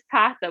on this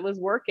path that was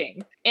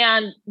working.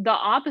 And the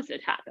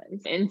opposite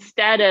happened.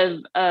 Instead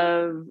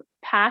of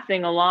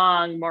passing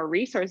along more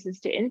resources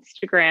to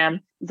Instagram,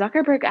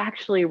 Zuckerberg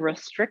actually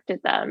restricted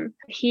them.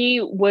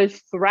 He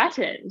was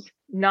threatened,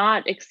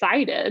 not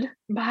excited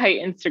by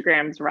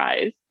Instagram's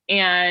rise.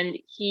 And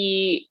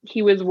he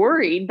was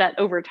worried that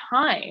over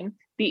time,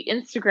 the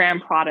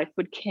Instagram product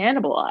would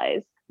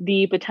cannibalize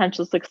the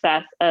potential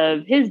success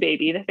of his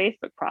baby, the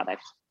Facebook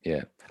product.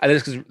 Yeah.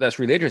 And that's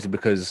really interesting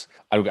because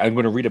I'm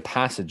going to read a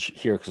passage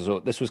here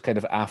because this was kind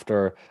of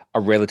after a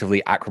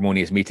relatively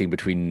acrimonious meeting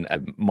between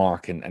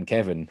Mark and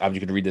Kevin. I'm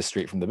just going to read this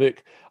straight from the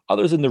book.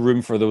 Others in the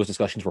room for those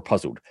discussions were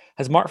puzzled.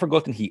 Has Mark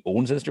forgotten he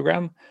owns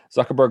Instagram?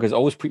 Zuckerberg has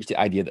always preached the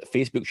idea that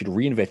Facebook should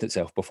reinvent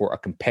itself before a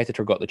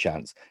competitor got the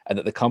chance, and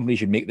that the company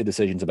should make the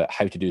decisions about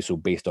how to do so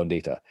based on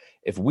data.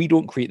 If we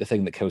don't create the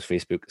thing that kills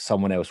Facebook,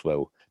 someone else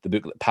will. The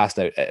booklet passed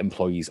out at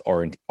employees'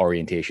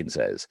 orientation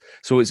says.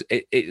 So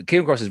it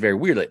came across as very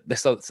weird. Like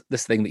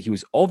this thing that he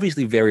was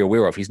obviously very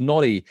aware of. He's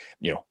not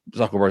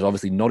Zuckerberg's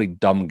obviously not a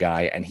dumb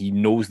guy, and he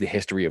knows the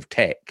history of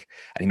tech,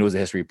 and he knows the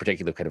history of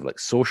particular kind of like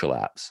social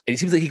apps. And it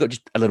seems like he got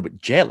just a little bit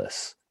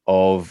jealous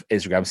of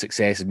Instagram's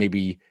success and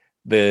maybe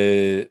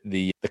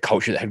the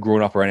culture that had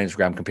grown up around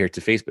Instagram compared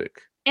to Facebook.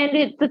 And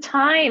at the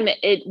time,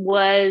 it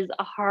was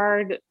a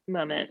hard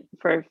moment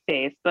for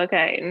Facebook.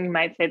 You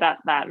might say that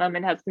that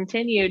moment has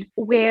continued,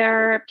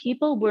 where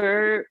people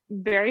were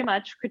very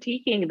much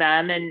critiquing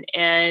them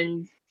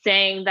and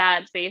saying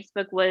that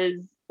Facebook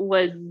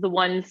was the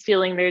one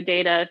stealing their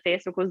data.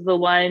 Facebook was the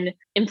one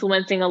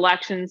influencing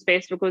elections.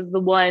 Facebook was the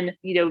one,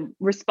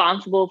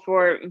 responsible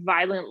for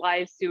violent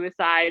live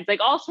suicides, like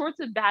all sorts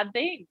of bad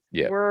things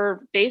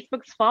were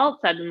Facebook's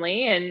fault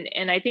suddenly.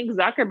 And I think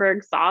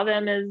Zuckerberg saw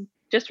them as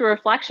just a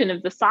reflection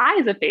of the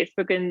size of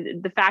Facebook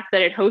and the fact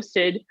that it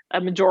hosted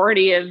a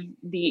majority of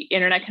the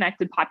internet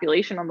connected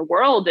population on the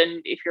world. And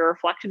if you're a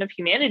reflection of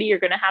humanity, you're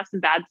going to have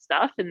some bad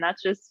stuff. And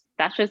that's just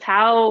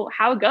how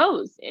it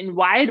goes. And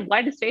why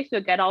does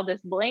Facebook get all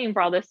this blame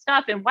for all this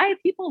stuff? And why do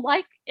people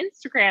like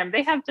Instagram?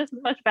 They have just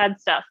as much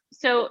bad stuff.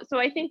 So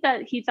I think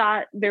that he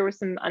thought there was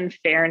some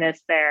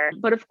unfairness there.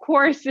 But of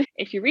course,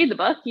 if you read the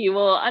book, you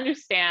will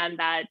understand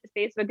that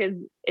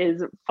Facebook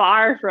is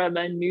far from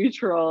a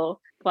neutral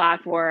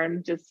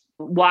platform, just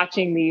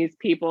watching these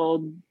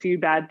people do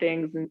bad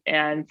things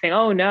and saying,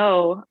 oh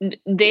no,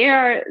 they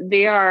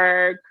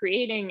are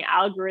creating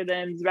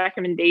algorithms,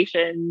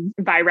 recommendations,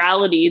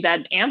 virality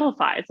that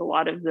amplifies a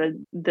lot of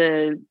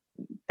the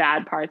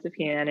bad parts of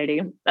humanity.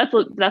 That's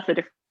a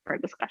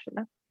different discussion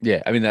though.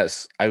 Yeah, I mean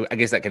I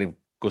guess that kind of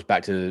goes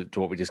back to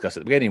what we discussed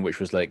at the beginning, which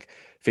was like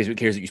Facebook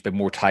cares that you spend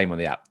more time on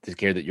the app. They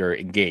care that you're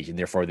engaged, and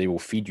therefore they will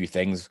feed you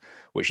things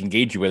which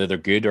engage you, whether they're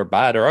good or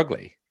bad or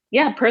ugly.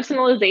 Yeah,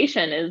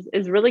 personalization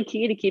is really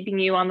key to keeping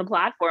you on the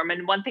platform.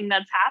 And one thing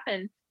that's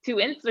happened to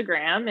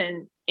Instagram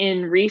and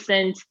in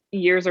recent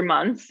years or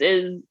months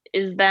is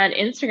that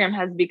Instagram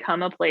has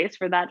become a place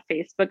for that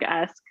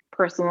Facebook-esque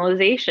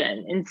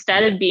personalization.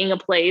 Instead of being a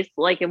place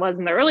like it was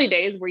in the early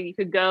days where you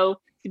could go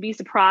to be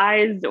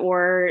surprised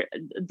or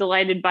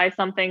delighted by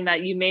something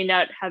that you may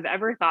not have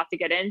ever thought to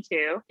get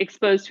into,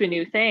 exposed to a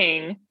new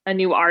thing, a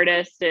new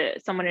artist,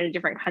 someone in a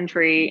different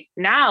country.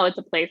 Now it's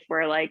a place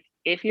where, like,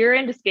 if you're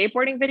into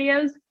skateboarding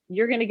videos,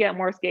 you're going to get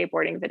more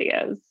skateboarding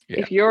videos. Yeah.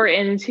 If you're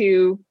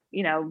into,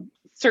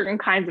 certain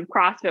kinds of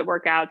CrossFit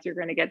workouts, you're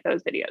going to get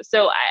those videos.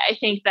 So I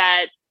think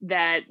that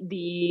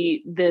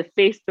the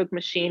Facebook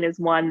machine is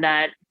one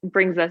that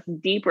brings us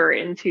deeper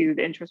into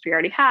the interest we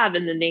already have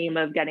in the name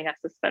of getting us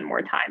to spend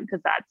more time,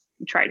 because that's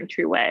the tried and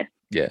true way.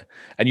 Yeah.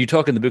 And you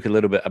talk in the book a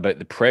little bit about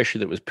the pressure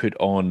that was put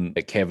on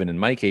Kevin and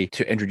Mikey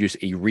to introduce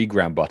a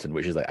regram button,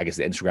 which is like, I guess,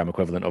 the Instagram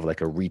equivalent of like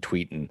a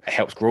retweet, and it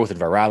helps growth and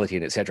virality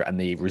and etc. And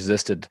they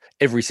resisted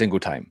every single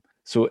time.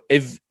 So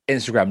if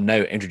Instagram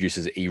now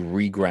introduces a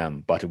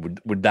regram button,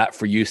 would that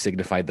for you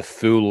signify the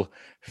full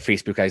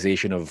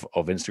Facebookization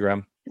of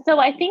Instagram? So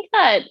I think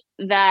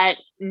that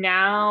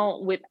now,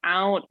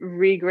 without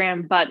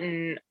regram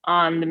button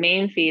on the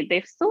main feed,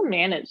 they've still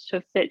managed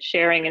to fit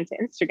sharing into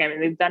Instagram,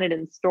 and they've done it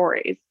in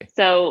stories.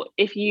 So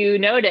if you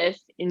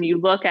notice and you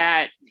look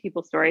at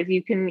people's stories,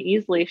 you can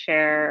easily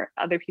share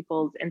other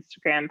people's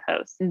Instagram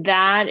posts.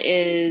 That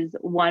is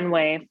one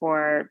way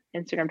for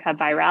Instagram to have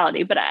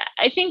virality. But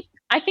I think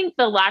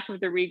the lack of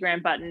the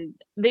regram button,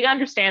 they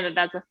understand that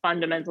that's a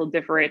fundamental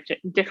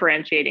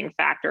differentiating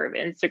factor of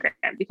Instagram,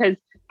 because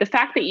the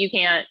fact that you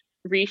can't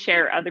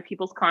reshare other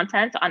people's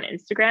content on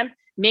Instagram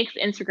makes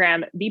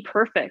Instagram the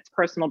perfect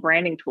personal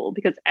branding tool,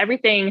 because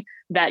everything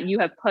that you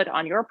have put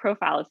on your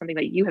profile is something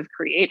that you have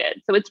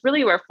created. So it's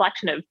really a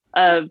reflection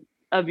of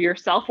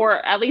yourself,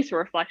 or at least a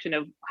reflection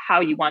of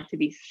how you want to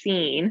be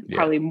seen,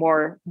 probably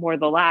more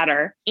the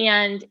latter.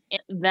 And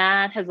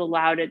that has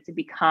allowed it to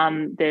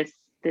become this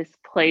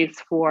place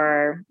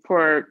for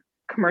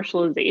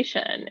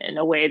commercialization in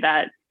a way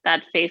that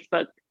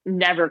Facebook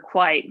never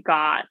quite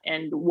got.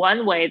 And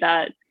one way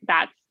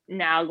that's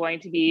now going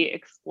to be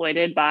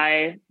exploited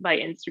by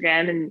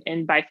Instagram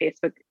and by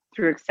Facebook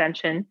through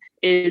extension,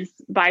 is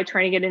by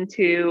turning it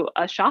into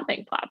a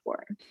shopping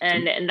platform.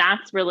 And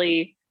that's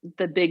really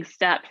the big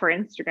step for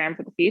Instagram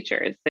for the future.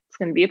 It's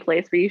going to be a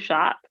place where you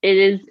shop. It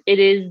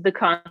is the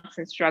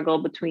constant struggle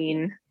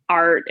between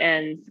art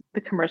and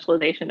the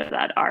commercialization of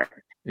that art.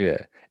 Yeah.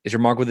 It's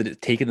remarkable that it's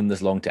taken them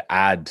this long to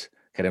add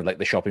kind of like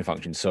the shopping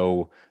function.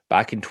 So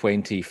back in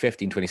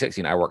 2015,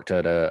 2016, I worked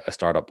at a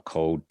startup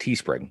called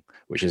Teespring,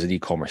 which is an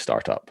e-commerce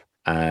startup.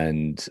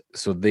 And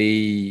so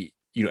they,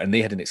 and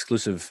they had an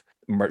exclusive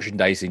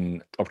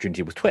merchandising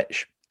opportunity with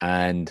Twitch.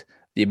 And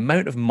the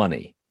amount of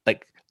money,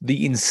 like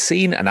the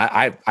insane, and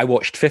I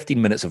watched 15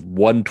 minutes of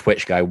one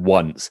Twitch guy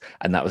once,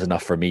 and that was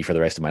enough for me for the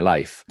rest of my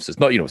life. So it's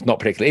not, it's not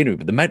particularly anyway,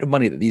 but the amount of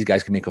money that these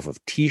guys can make off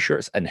of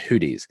t-shirts and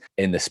hoodies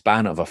in the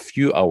span of a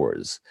few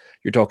hours,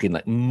 you're talking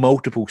like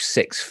multiple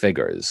six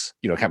figures.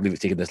 I can't believe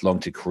it's taken this long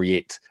to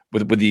create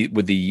with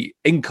the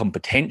income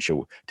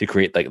potential to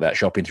create like that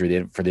shopping for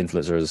the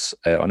influencers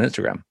on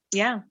Instagram.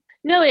 Yeah.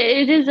 No,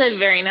 it is a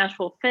very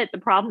natural fit. The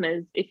problem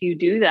is, if you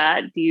do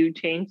that, do you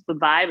change the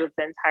vibe of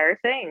the entire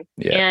thing?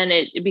 Yeah. And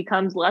it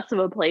becomes less of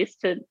a place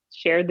to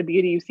share the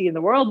beauty you see in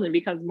the world, and it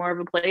becomes more of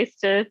a place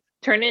to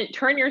turn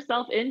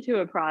yourself into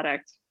a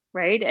product,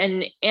 right?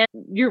 And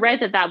you're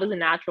right that was a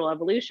natural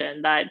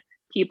evolution, that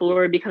people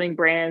were becoming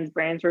brands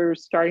were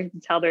starting to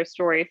tell their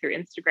story through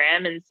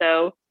Instagram, and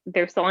so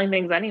they're selling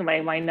things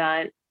anyway. Why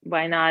not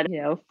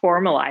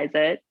formalize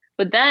it?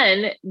 But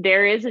then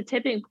there is a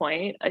tipping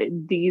point.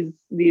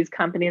 These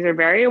companies are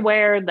very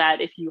aware that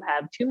if you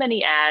have too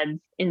many ads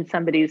in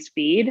somebody's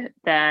feed,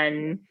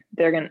 then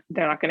they're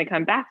not going to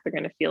come back. They're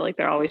going to feel like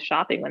they're always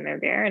shopping when they're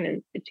there,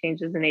 and it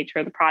changes the nature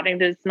of the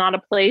product. It's not a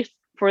place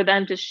for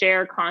them to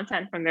share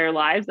content from their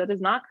lives that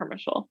is not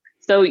commercial.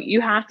 So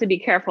you have to be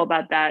careful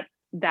about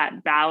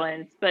that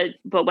balance. But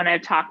when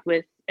I've talked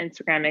with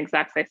Instagram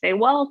execs, I say,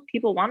 well,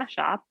 people want to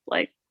shop.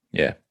 Like,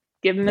 yeah.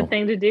 Give them a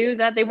thing to do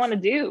that they want to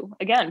do.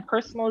 Again,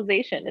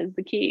 personalization is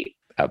the key.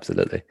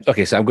 Absolutely.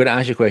 Okay, so I'm going to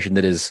ask you a question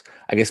that is,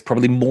 I guess,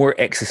 probably more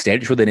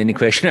existential than any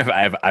question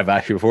I've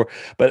asked you before.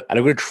 But I'm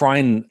going to try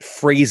and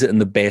phrase it in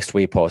the best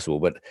way possible.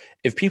 But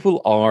if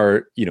people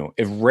are,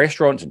 if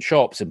restaurants and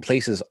shops and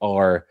places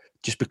are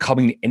just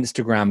becoming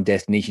Instagram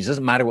destinations, it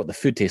doesn't matter what the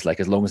food tastes like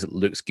as long as it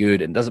looks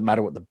good, and doesn't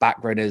matter what the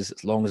background is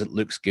as long as it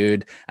looks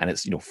good, and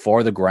it's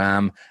for the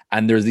gram.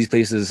 And there's these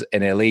places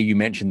in LA you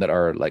mentioned that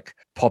are like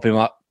popping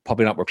up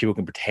where people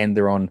can pretend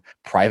they're on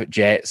private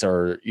jets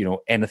or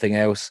anything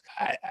else,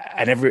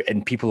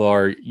 and people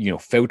are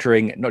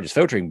filtering, not just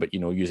filtering, but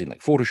using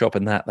like Photoshop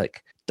and that.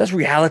 Like, does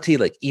reality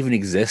like even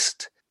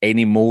exist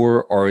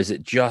anymore, or is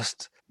it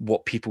just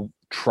what people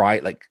try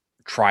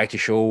to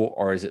show,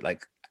 or is it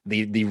like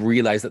they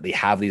realize that they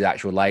have these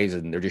actual lives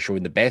and they're just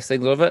showing the best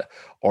things of it?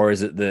 Or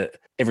is it that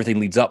everything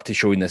leads up to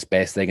showing this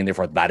best thing and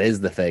therefore that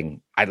is the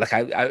thing? I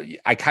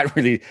can't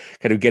really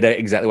kind of get at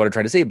exactly what I'm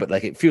trying to say, but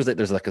like it feels like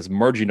there's like this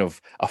merging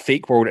of a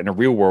fake world and a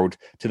real world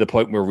to the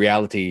point where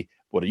reality,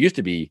 what it used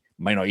to be,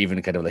 might not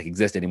even kind of like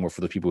exist anymore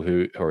for the people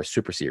who are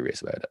super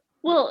serious about it.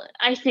 Well,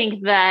 I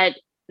think that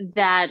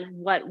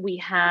what we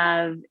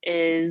have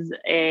is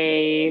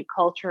a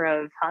culture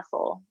of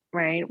hustle,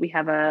 right? We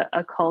have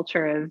a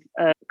culture of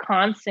a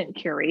constant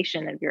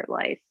curation of your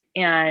life.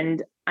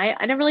 And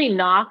I don't really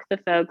knock the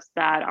folks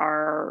that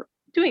are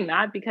doing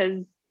that,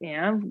 because,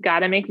 got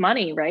to make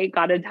money, right?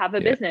 Got to have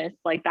a business.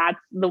 Like, that's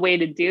the way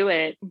to do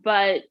it.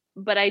 But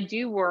I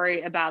do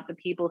worry about the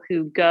people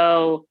who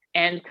go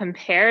and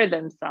compare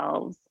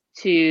themselves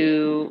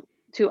to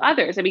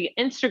others. I mean,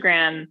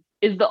 Instagram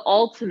is the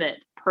ultimate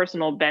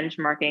personal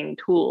benchmarking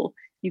tool.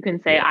 You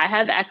can say, I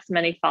have X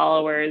many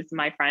followers.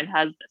 My friend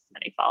has this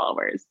many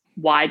followers.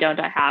 Why don't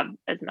I have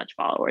as much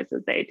followers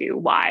as they do?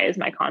 Why is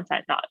my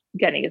content not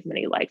getting as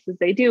many likes as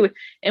they do?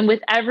 And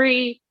with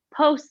every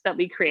post that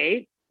we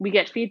create, we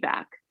get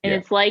feedback. And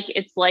it's like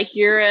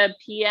you're a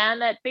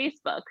PM at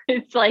Facebook.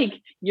 It's like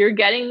you're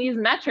getting these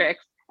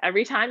metrics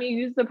every time you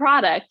use the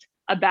product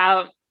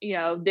about,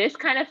 this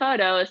kind of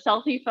photo, a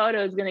selfie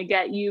photo is going to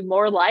get you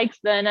more likes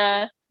than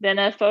a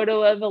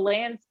photo of a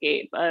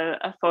landscape.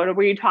 A photo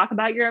where you talk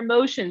about your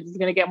emotions is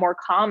going to get more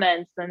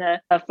comments than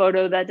a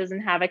photo that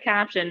doesn't have a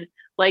caption.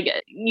 Like,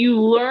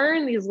 you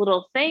learn these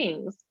little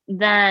things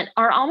that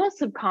are almost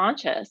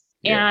subconscious,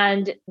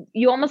 and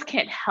you almost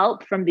can't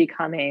help from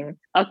becoming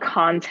a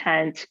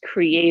content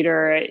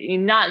creator,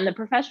 not in the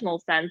professional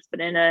sense, but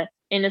in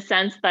a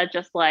sense that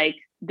just like,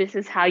 this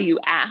is how you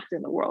act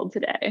in the world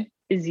today,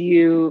 is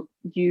you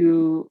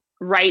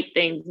write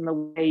things in the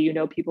way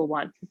people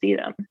want to see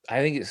them. I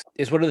think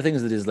it's one of the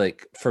things that is,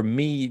 like, for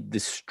me, the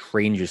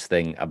strangest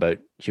thing about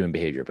human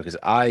behavior, because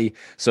I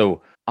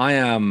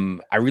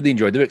really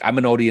enjoyed the book. I'm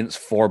an audience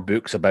for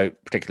books about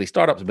particularly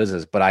startups and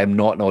business, but I am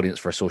not an audience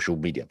for social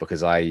media,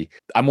 because I'm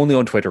only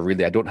on Twitter,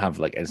 really. I don't have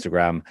like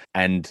Instagram,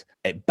 and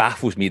it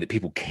baffles me that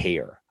people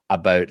care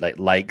about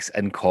likes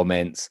and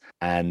comments.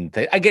 And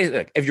I guess,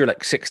 like, if you're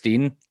like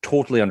 16,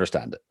 totally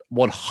understand it.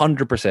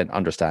 100%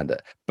 understand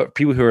it. But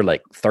people who are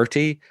like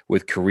 30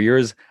 with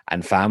careers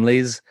and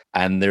families,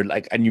 and they're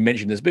like, and you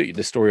mentioned this book,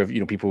 the story of,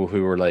 people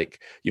who are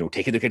like,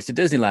 taking their kids to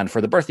Disneyland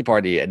for the birthday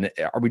party. And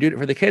are we doing it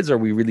for the kids, or are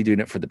we really doing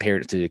it for the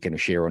parents to kind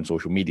of share on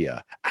social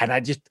media? And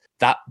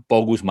that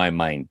boggles my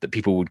mind that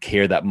people would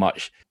care that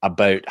much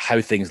about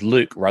how things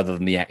look rather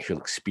than the actual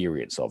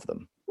experience of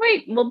them.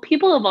 Right. Well,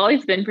 people have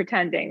always been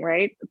pretending,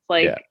 right?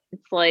 Yeah.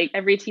 It's like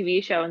every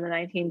TV show in the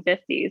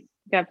 1950s. You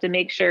have to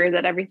make sure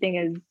that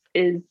everything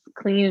is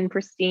clean and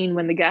pristine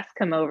when the guests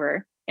come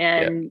over.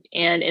 And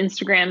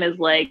Instagram is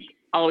like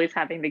always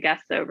having the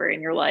guests over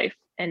in your life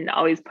and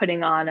always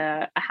putting on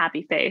a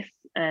happy face.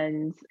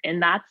 And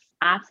that's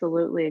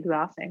absolutely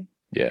exhausting.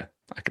 Yeah,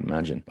 I can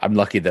imagine. I'm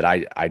lucky that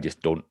I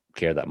just don't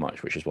care that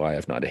much, which is why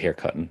I've not had a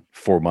haircut in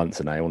 4 months,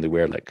 and I only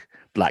wear like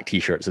black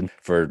t-shirts. And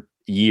for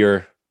a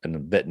year and a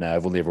bit now,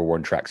 I've only ever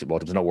worn tracksuit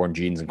bottoms. I've not worn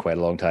jeans in quite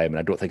a long time, and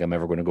I don't think I'm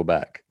ever going to go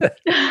back.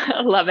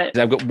 I love it.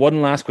 I've got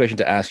one last question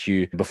to ask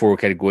you before we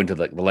kind of go into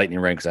like the lightning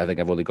round, because I think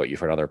I've only got you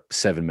for another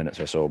 7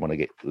 minutes or so. I want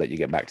to let you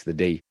get back to the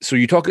day. So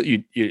you talk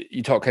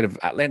kind of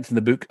at length in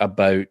the book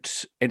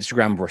about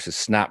Instagram versus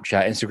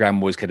Snapchat. Instagram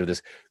was kind of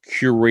this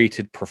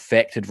curated,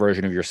 perfected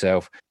version of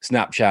yourself.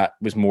 Snapchat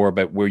was more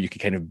about where you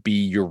could kind of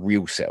be your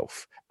real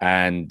self.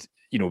 And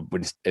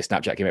when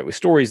Snapchat came out with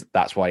stories,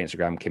 that's why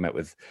Instagram came out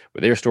with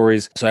their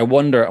stories. So I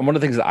wonder, and one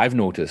of the things that I've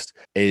noticed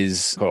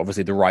is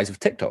obviously the rise of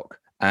TikTok.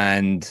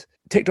 And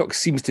TikTok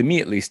seems to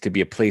me, at least, to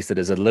be a place that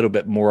is a little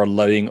bit more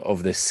allowing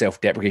of this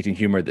self-deprecating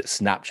humor that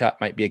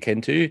Snapchat might be akin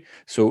to.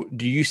 So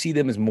do you see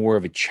them as more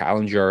of a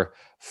challenger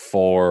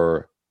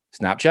for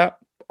Snapchat,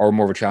 or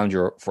more of a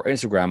challenger for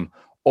Instagram,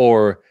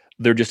 or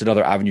they're just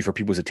another avenue for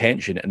people's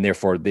attention, and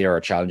therefore they are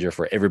a challenger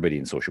for everybody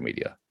in social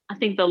media? I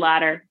think the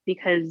latter,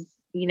 because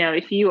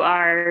if you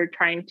are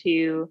trying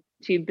to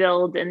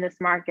build in this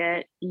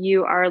market,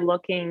 you are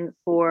looking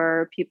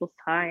for people's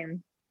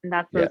time. And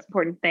that's the most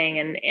important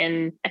thing.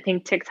 And I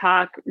think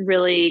TikTok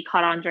really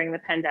caught on during the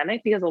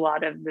pandemic because a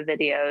lot of the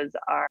videos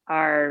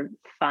are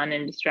fun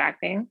and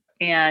distracting.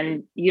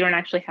 And you don't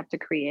actually have to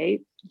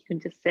create. You can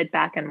just sit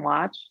back and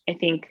watch. I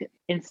think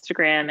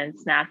Instagram and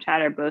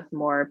Snapchat are both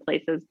more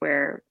places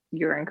where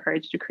you're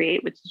encouraged to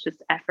create, which is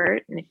just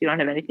effort. And if you don't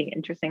have anything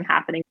interesting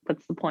happening,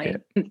 what's the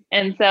point? Yeah.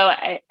 And so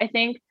I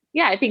think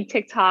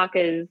TikTok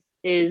is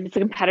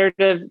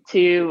competitive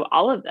to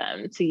all of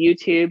them, to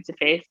YouTube, to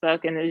Facebook,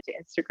 and then to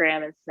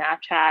Instagram and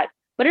Snapchat.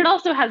 But it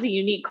also has a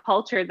unique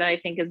culture that I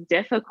think is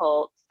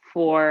difficult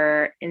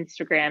for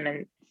Instagram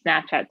and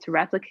Snapchat to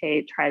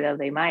replicate, try though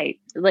they might.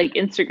 Like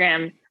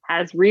Instagram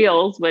has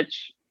Reels,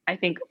 which I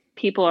think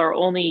people are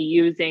only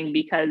using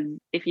because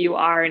if you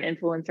are an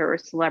influencer or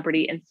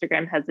celebrity,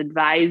 Instagram has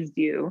advised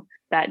you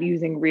that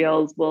using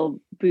Reels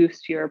will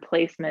boost your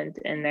placement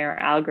in their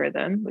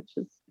algorithm, which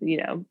is,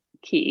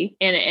 key.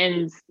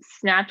 And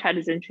Snapchat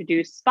has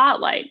introduced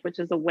Spotlight, which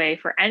is a way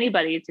for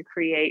anybody to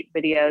create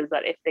videos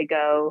that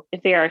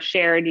if they are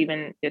shared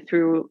even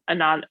through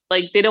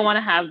they don't want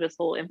to have this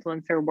whole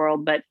influencer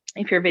world, but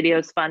if your video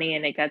is funny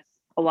and it gets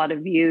a lot of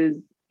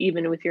views,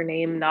 even with your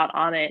name not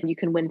on it, you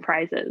can win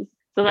prizes.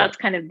 So that's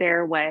kind of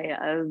their way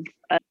of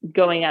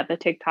going at the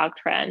TikTok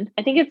trend.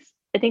 I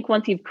think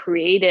once you've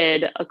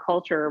created a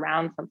culture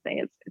around something,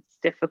 it's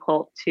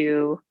difficult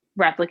to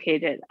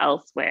replicate it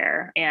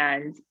elsewhere.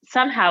 And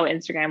somehow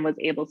Instagram was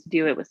able to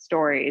do it with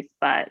stories,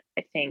 but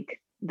I think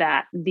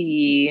that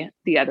the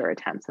other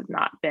attempts have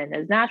not been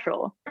as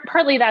natural.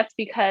 Partly that's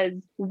because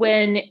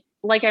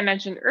like I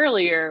mentioned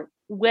earlier,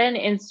 when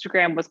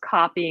Instagram was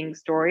copying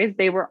stories,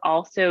 they were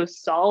also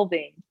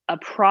solving a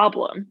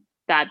problem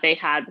that they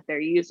had with their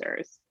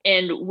users.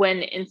 And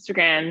when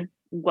Instagram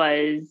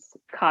was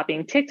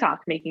copying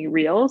TikTok, making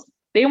Reels,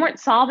 they weren't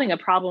solving a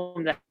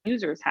problem that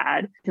users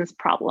had, this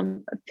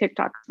problem of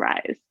TikTok's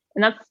rise.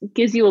 And that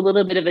gives you a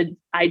little bit of an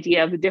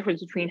idea of the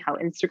difference between how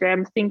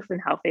Instagram thinks and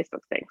how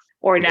Facebook thinks,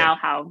 or now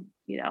how,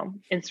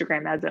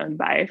 Instagram as owned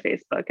by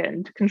Facebook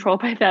and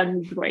controlled by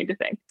them is going to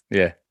think.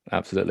 Yeah,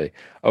 absolutely.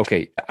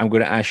 Okay, I'm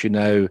going to ask you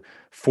now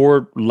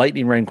 4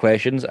 lightning round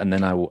questions, and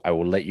then I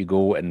will let you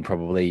go and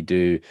probably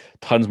do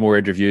tons more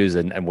interviews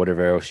and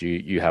whatever else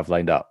you have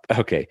lined up.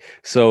 Okay,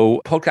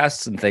 so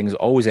podcasts and things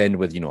always end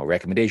with, a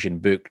recommendation,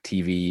 book,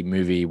 TV,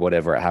 movie,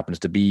 whatever it happens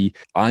to be.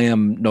 I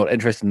am not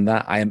interested in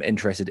that. I am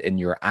interested in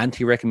your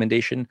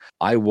anti-recommendation.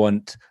 I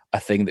want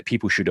a thing that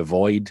people should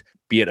avoid,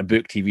 be it a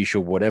book, TV show,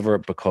 whatever,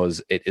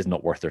 because it is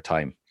not worth their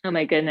time. Oh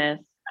my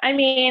goodness. I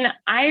mean,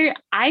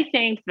 I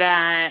think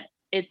that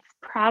it's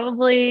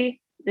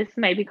probably, this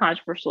might be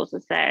controversial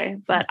to say,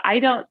 but I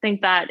don't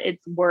think that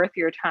it's worth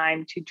your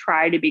time to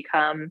try to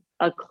become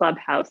a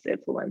Clubhouse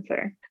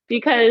influencer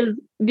because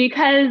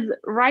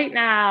right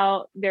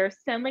now there's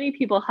so many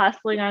people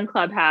hustling on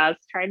Clubhouse,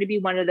 trying to be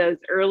one of those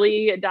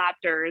early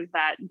adopters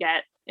that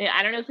get,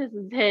 I don't know if this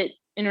has hit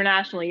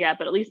internationally yet,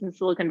 but at least in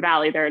Silicon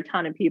Valley, there are a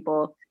ton of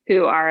people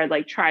who are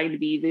like trying to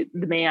be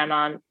the man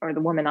on or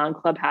the woman on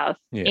Clubhouse.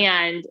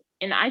 Yeah.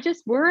 And I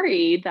just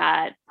worry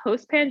that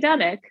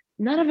post-pandemic,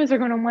 none of us are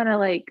going to want to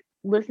like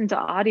listen to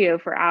audio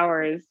for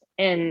hours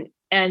and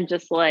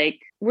just like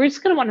we're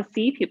just going to want to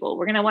see people.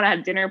 We're going to want to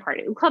have dinner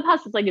party.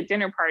 Clubhouse is like a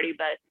dinner party,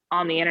 but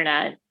on the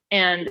internet.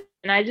 And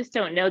I just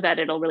don't know that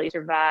it'll really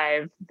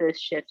survive this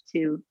shift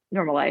to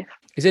normal life.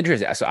 It's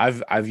interesting. So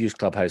I've used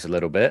Clubhouse a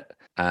little bit,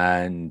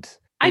 and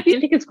I do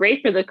think it's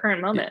great for the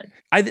current moment.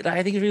 I think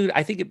it's really.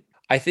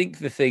 I think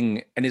the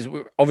thing, and is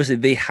obviously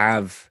they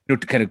have, to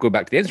kind of go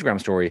back to the Instagram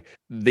story,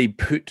 they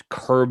put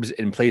curbs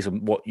in place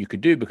on what you could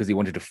do because they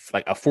wanted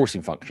like a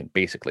forcing function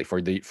basically for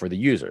the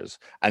users.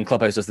 And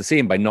Clubhouse does the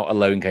same by not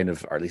allowing kind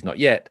of, or at least not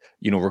yet,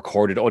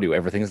 recorded audio.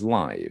 Everything is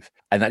live,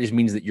 and that just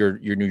means that you're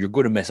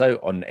going to miss out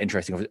on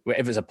interesting.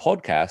 If it's a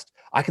podcast,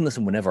 I can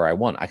listen whenever I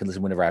want. I can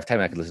listen whenever I have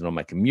time. I can listen on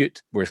my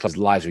commute. Whereas Clubhouse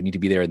live, so you need to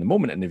be there in the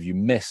moment. And if you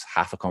miss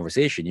half a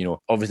conversation,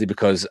 obviously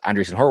because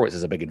Andreessen Horowitz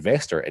is a big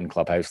investor in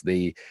Clubhouse,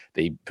 they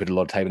put a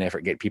lot of time and effort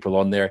to get people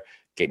on there,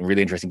 getting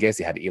really interesting guests.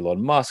 They had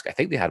Elon Musk. I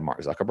think they had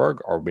Mark Zuckerberg,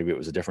 or maybe it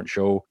was a different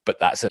show. But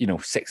that's at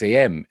 6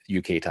 a.m.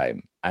 UK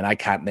time, and I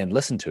can't then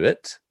listen to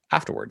it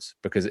afterwards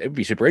because it would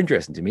be super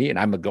interesting to me. And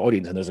I'm a good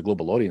audience, and there's a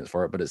global audience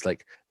for it. But it's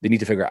like they need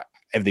to figure out,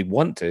 if they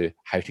want to,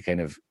 how to kind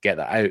of get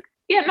that out.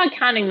 Yeah, I'm not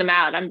counting them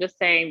out. I'm just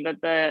saying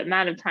that the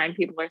amount of time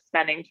people are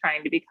spending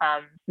trying to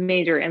become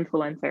major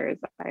influencers,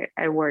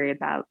 I worry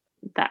about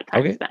that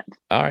time spent.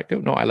 All right,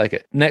 cool. No, I like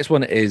it. Next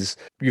one is,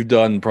 you've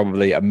done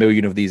probably 1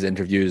 million of these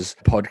interviews,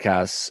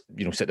 podcasts,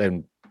 sit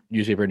down,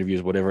 newspaper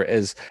interviews, whatever it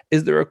is.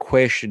 Is there a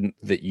question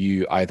that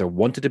you either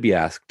wanted to be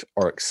asked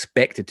or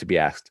expected to be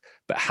asked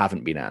but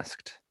haven't been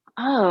asked?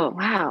 Oh,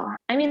 wow.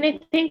 I mean, I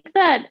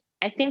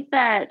think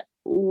that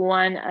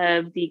one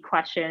of the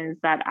questions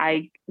that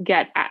I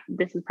get,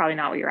 this is probably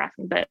not what you're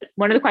asking, but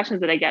one of the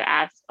questions that I get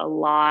asked a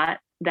lot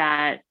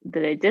that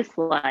I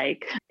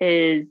dislike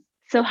is,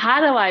 so how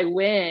do I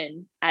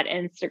win at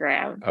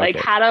Instagram? Okay. Like,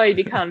 how do I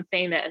become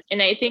famous?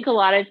 And I think a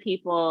lot of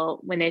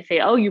people, when they say,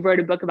 oh, you wrote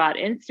a book about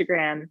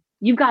Instagram,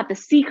 you got the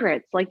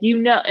secrets,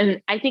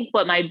 and I think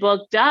what my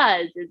book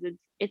does is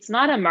it's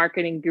not a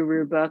marketing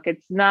guru book.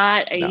 It's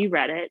not, you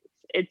read it.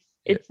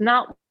 It's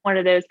not one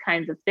of those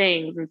kinds of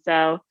things. And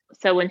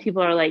so when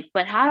people are like,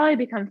 but how do I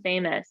become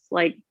famous?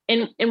 Like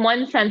in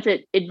one sense,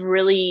 it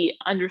really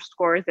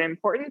underscores the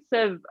importance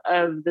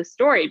of the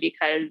story,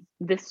 because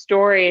the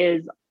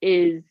story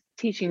is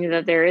teaching you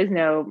that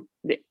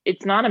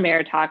it's not a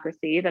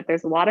meritocracy, that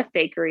there's a lot of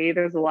fakery,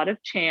 there's a lot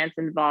of chance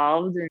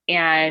involved,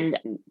 and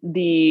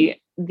the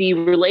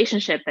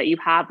relationship that you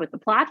have with the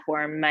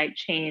platform might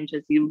change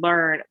as you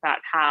learn about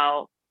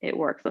how it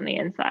works on the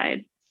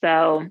inside.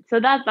 So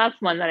that's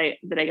one that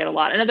I get a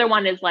lot. Another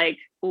one is like,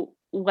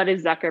 what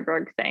does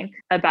Zuckerberg think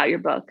about your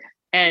book?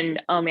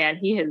 And oh man,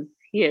 he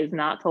has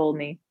not told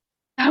me.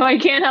 Oh, I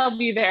can't help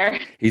you there.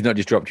 He's not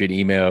just dropped you an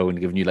email and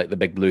given you like the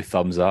big blue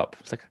thumbs up.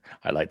 It's like,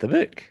 I like the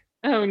book.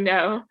 Oh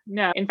no.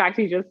 In fact,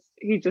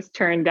 he just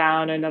turned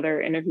down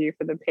another interview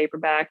for the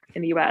paperback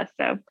in the US.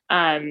 So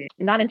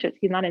not interested.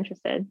 He's not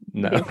interested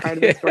in being part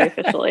of the story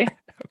officially.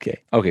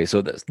 Okay.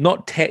 So that's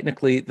not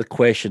technically the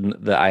question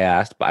that I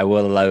asked, but I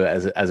will allow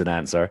it as an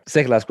answer.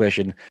 Second last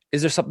question: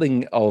 is there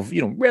something of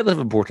relative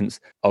importance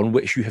on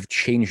which you have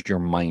changed your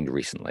mind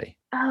recently?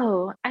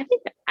 Oh, I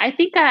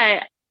think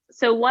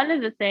so one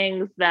of the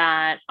things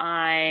that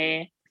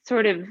I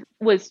sort of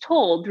was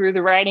told through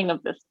the writing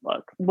of this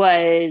book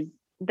was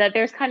that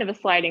there's kind of a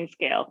sliding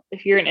scale.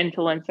 If you're an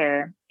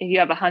influencer, if you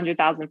have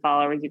 100,000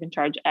 followers, you can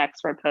charge X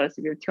for a post.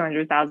 If you have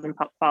 200,000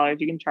 followers,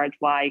 you can charge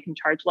Y. You can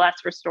charge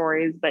less for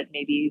stories, but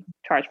maybe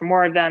charge for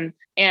more of them.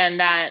 And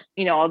that,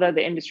 although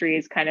the industry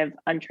is kind of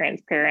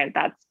untransparent,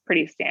 that's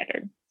pretty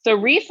standard. So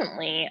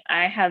recently,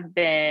 I have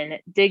been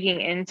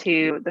digging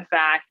into the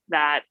fact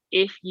that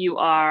if you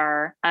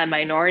are a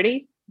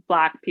minority,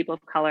 Black, people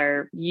of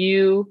color,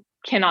 you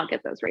cannot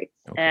get those rates.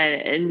 Okay.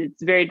 And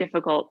it's very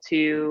difficult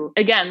to,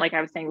 again, like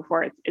I was saying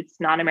before, it's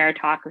not a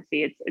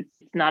meritocracy. It's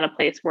not a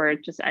place where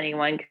just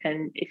anyone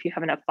can, if you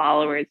have enough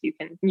followers,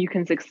 you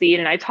can succeed.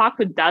 And I talked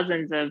with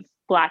dozens of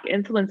Black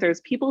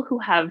influencers, people who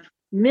have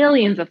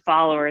millions of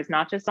followers,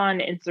 not just on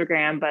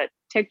Instagram, but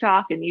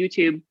TikTok and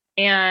YouTube.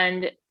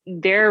 And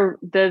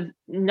the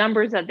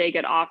numbers that they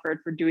get offered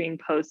for doing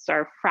posts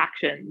are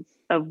fractions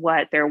of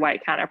what their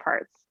white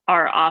counterparts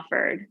are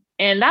offered.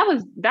 And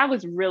that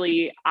was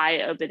really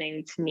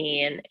eye-opening to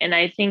me. And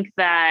I think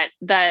that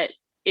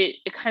it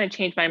kind of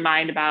changed my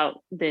mind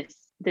about this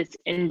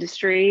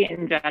industry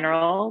in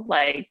general.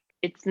 Like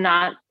it's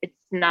not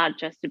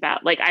just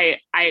about, like I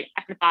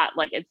thought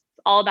like it's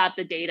all about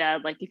the data.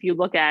 Like if you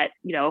look at,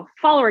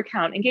 follower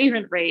count,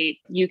 engagement rate,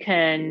 you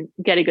can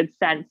get a good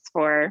sense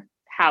for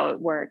how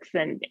it works.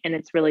 And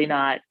it's really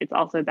not, it's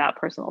also about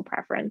personal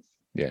preference.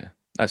 Yeah,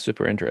 that's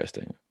super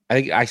interesting. I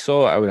think I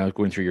saw, when I was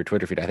going through your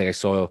Twitter feed, I think I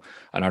saw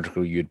an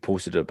article you had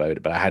posted about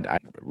it, but I hadn't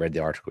read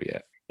the article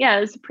yet. Yeah, it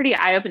was pretty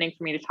eye-opening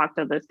for me to talk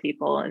to those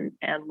people and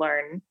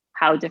learn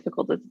how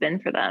difficult it's been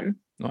for them.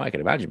 No, I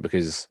can imagine,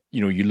 because,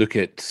 you look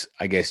at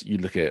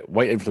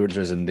white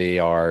influencers and they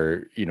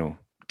are,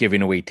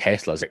 giving away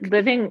Teslas.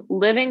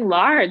 Living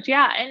large.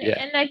 Yeah.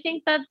 And I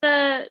think that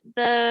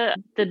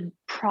the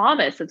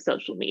promise of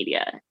social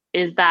media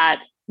is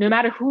that no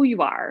matter who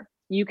you are,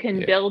 you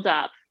can build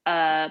up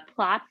a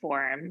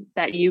platform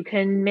that you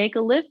can make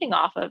a living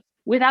off of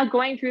without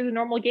going through the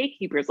normal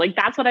gatekeepers. Like,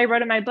 that's what I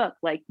wrote in my book.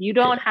 Like, you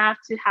don't have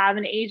to have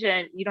an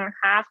agent. You don't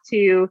have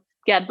to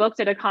get booked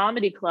at a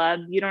comedy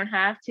club. You don't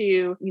have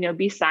to,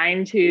 be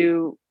signed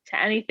to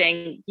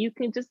anything. You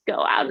can just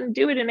go out and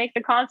do it and make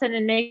the content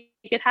and make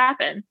it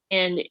happen.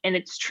 And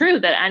it's true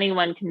that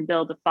anyone can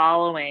build a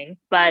following,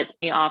 but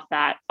off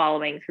that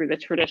following through the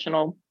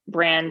traditional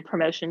brand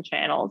promotion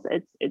channels,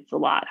 it's a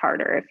lot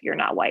harder if you're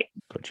not white.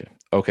 Gotcha.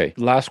 Okay,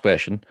 last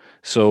question.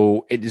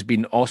 So it has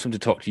been awesome to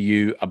talk to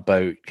you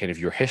about kind of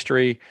your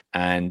history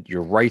and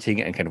your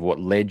writing and kind of what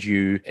led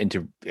you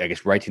into, I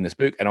guess, writing this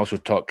book, and also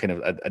talk kind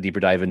of a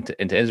deeper dive into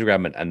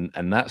Instagram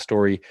and that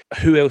story.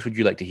 Who else would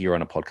you like to hear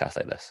on a podcast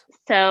like this?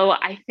 So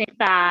I think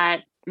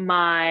that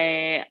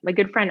my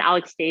good friend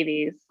Alex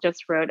Davies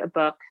just wrote a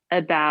book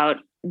about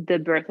the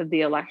birth of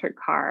the electric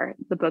car.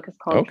 The book is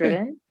called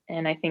Driven,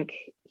 and I think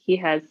he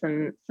has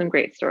some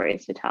great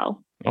stories to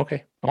tell.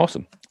 Okay,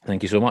 awesome.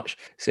 Thank you so much,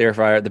 Sarah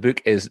Frier. The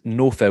book is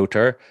No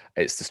Filter.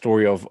 It's the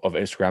story of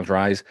Instagram's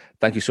rise.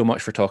 Thank you so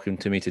much for talking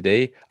to me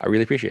today. I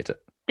really appreciate it.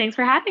 Thanks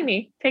for having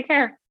me. Take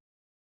care.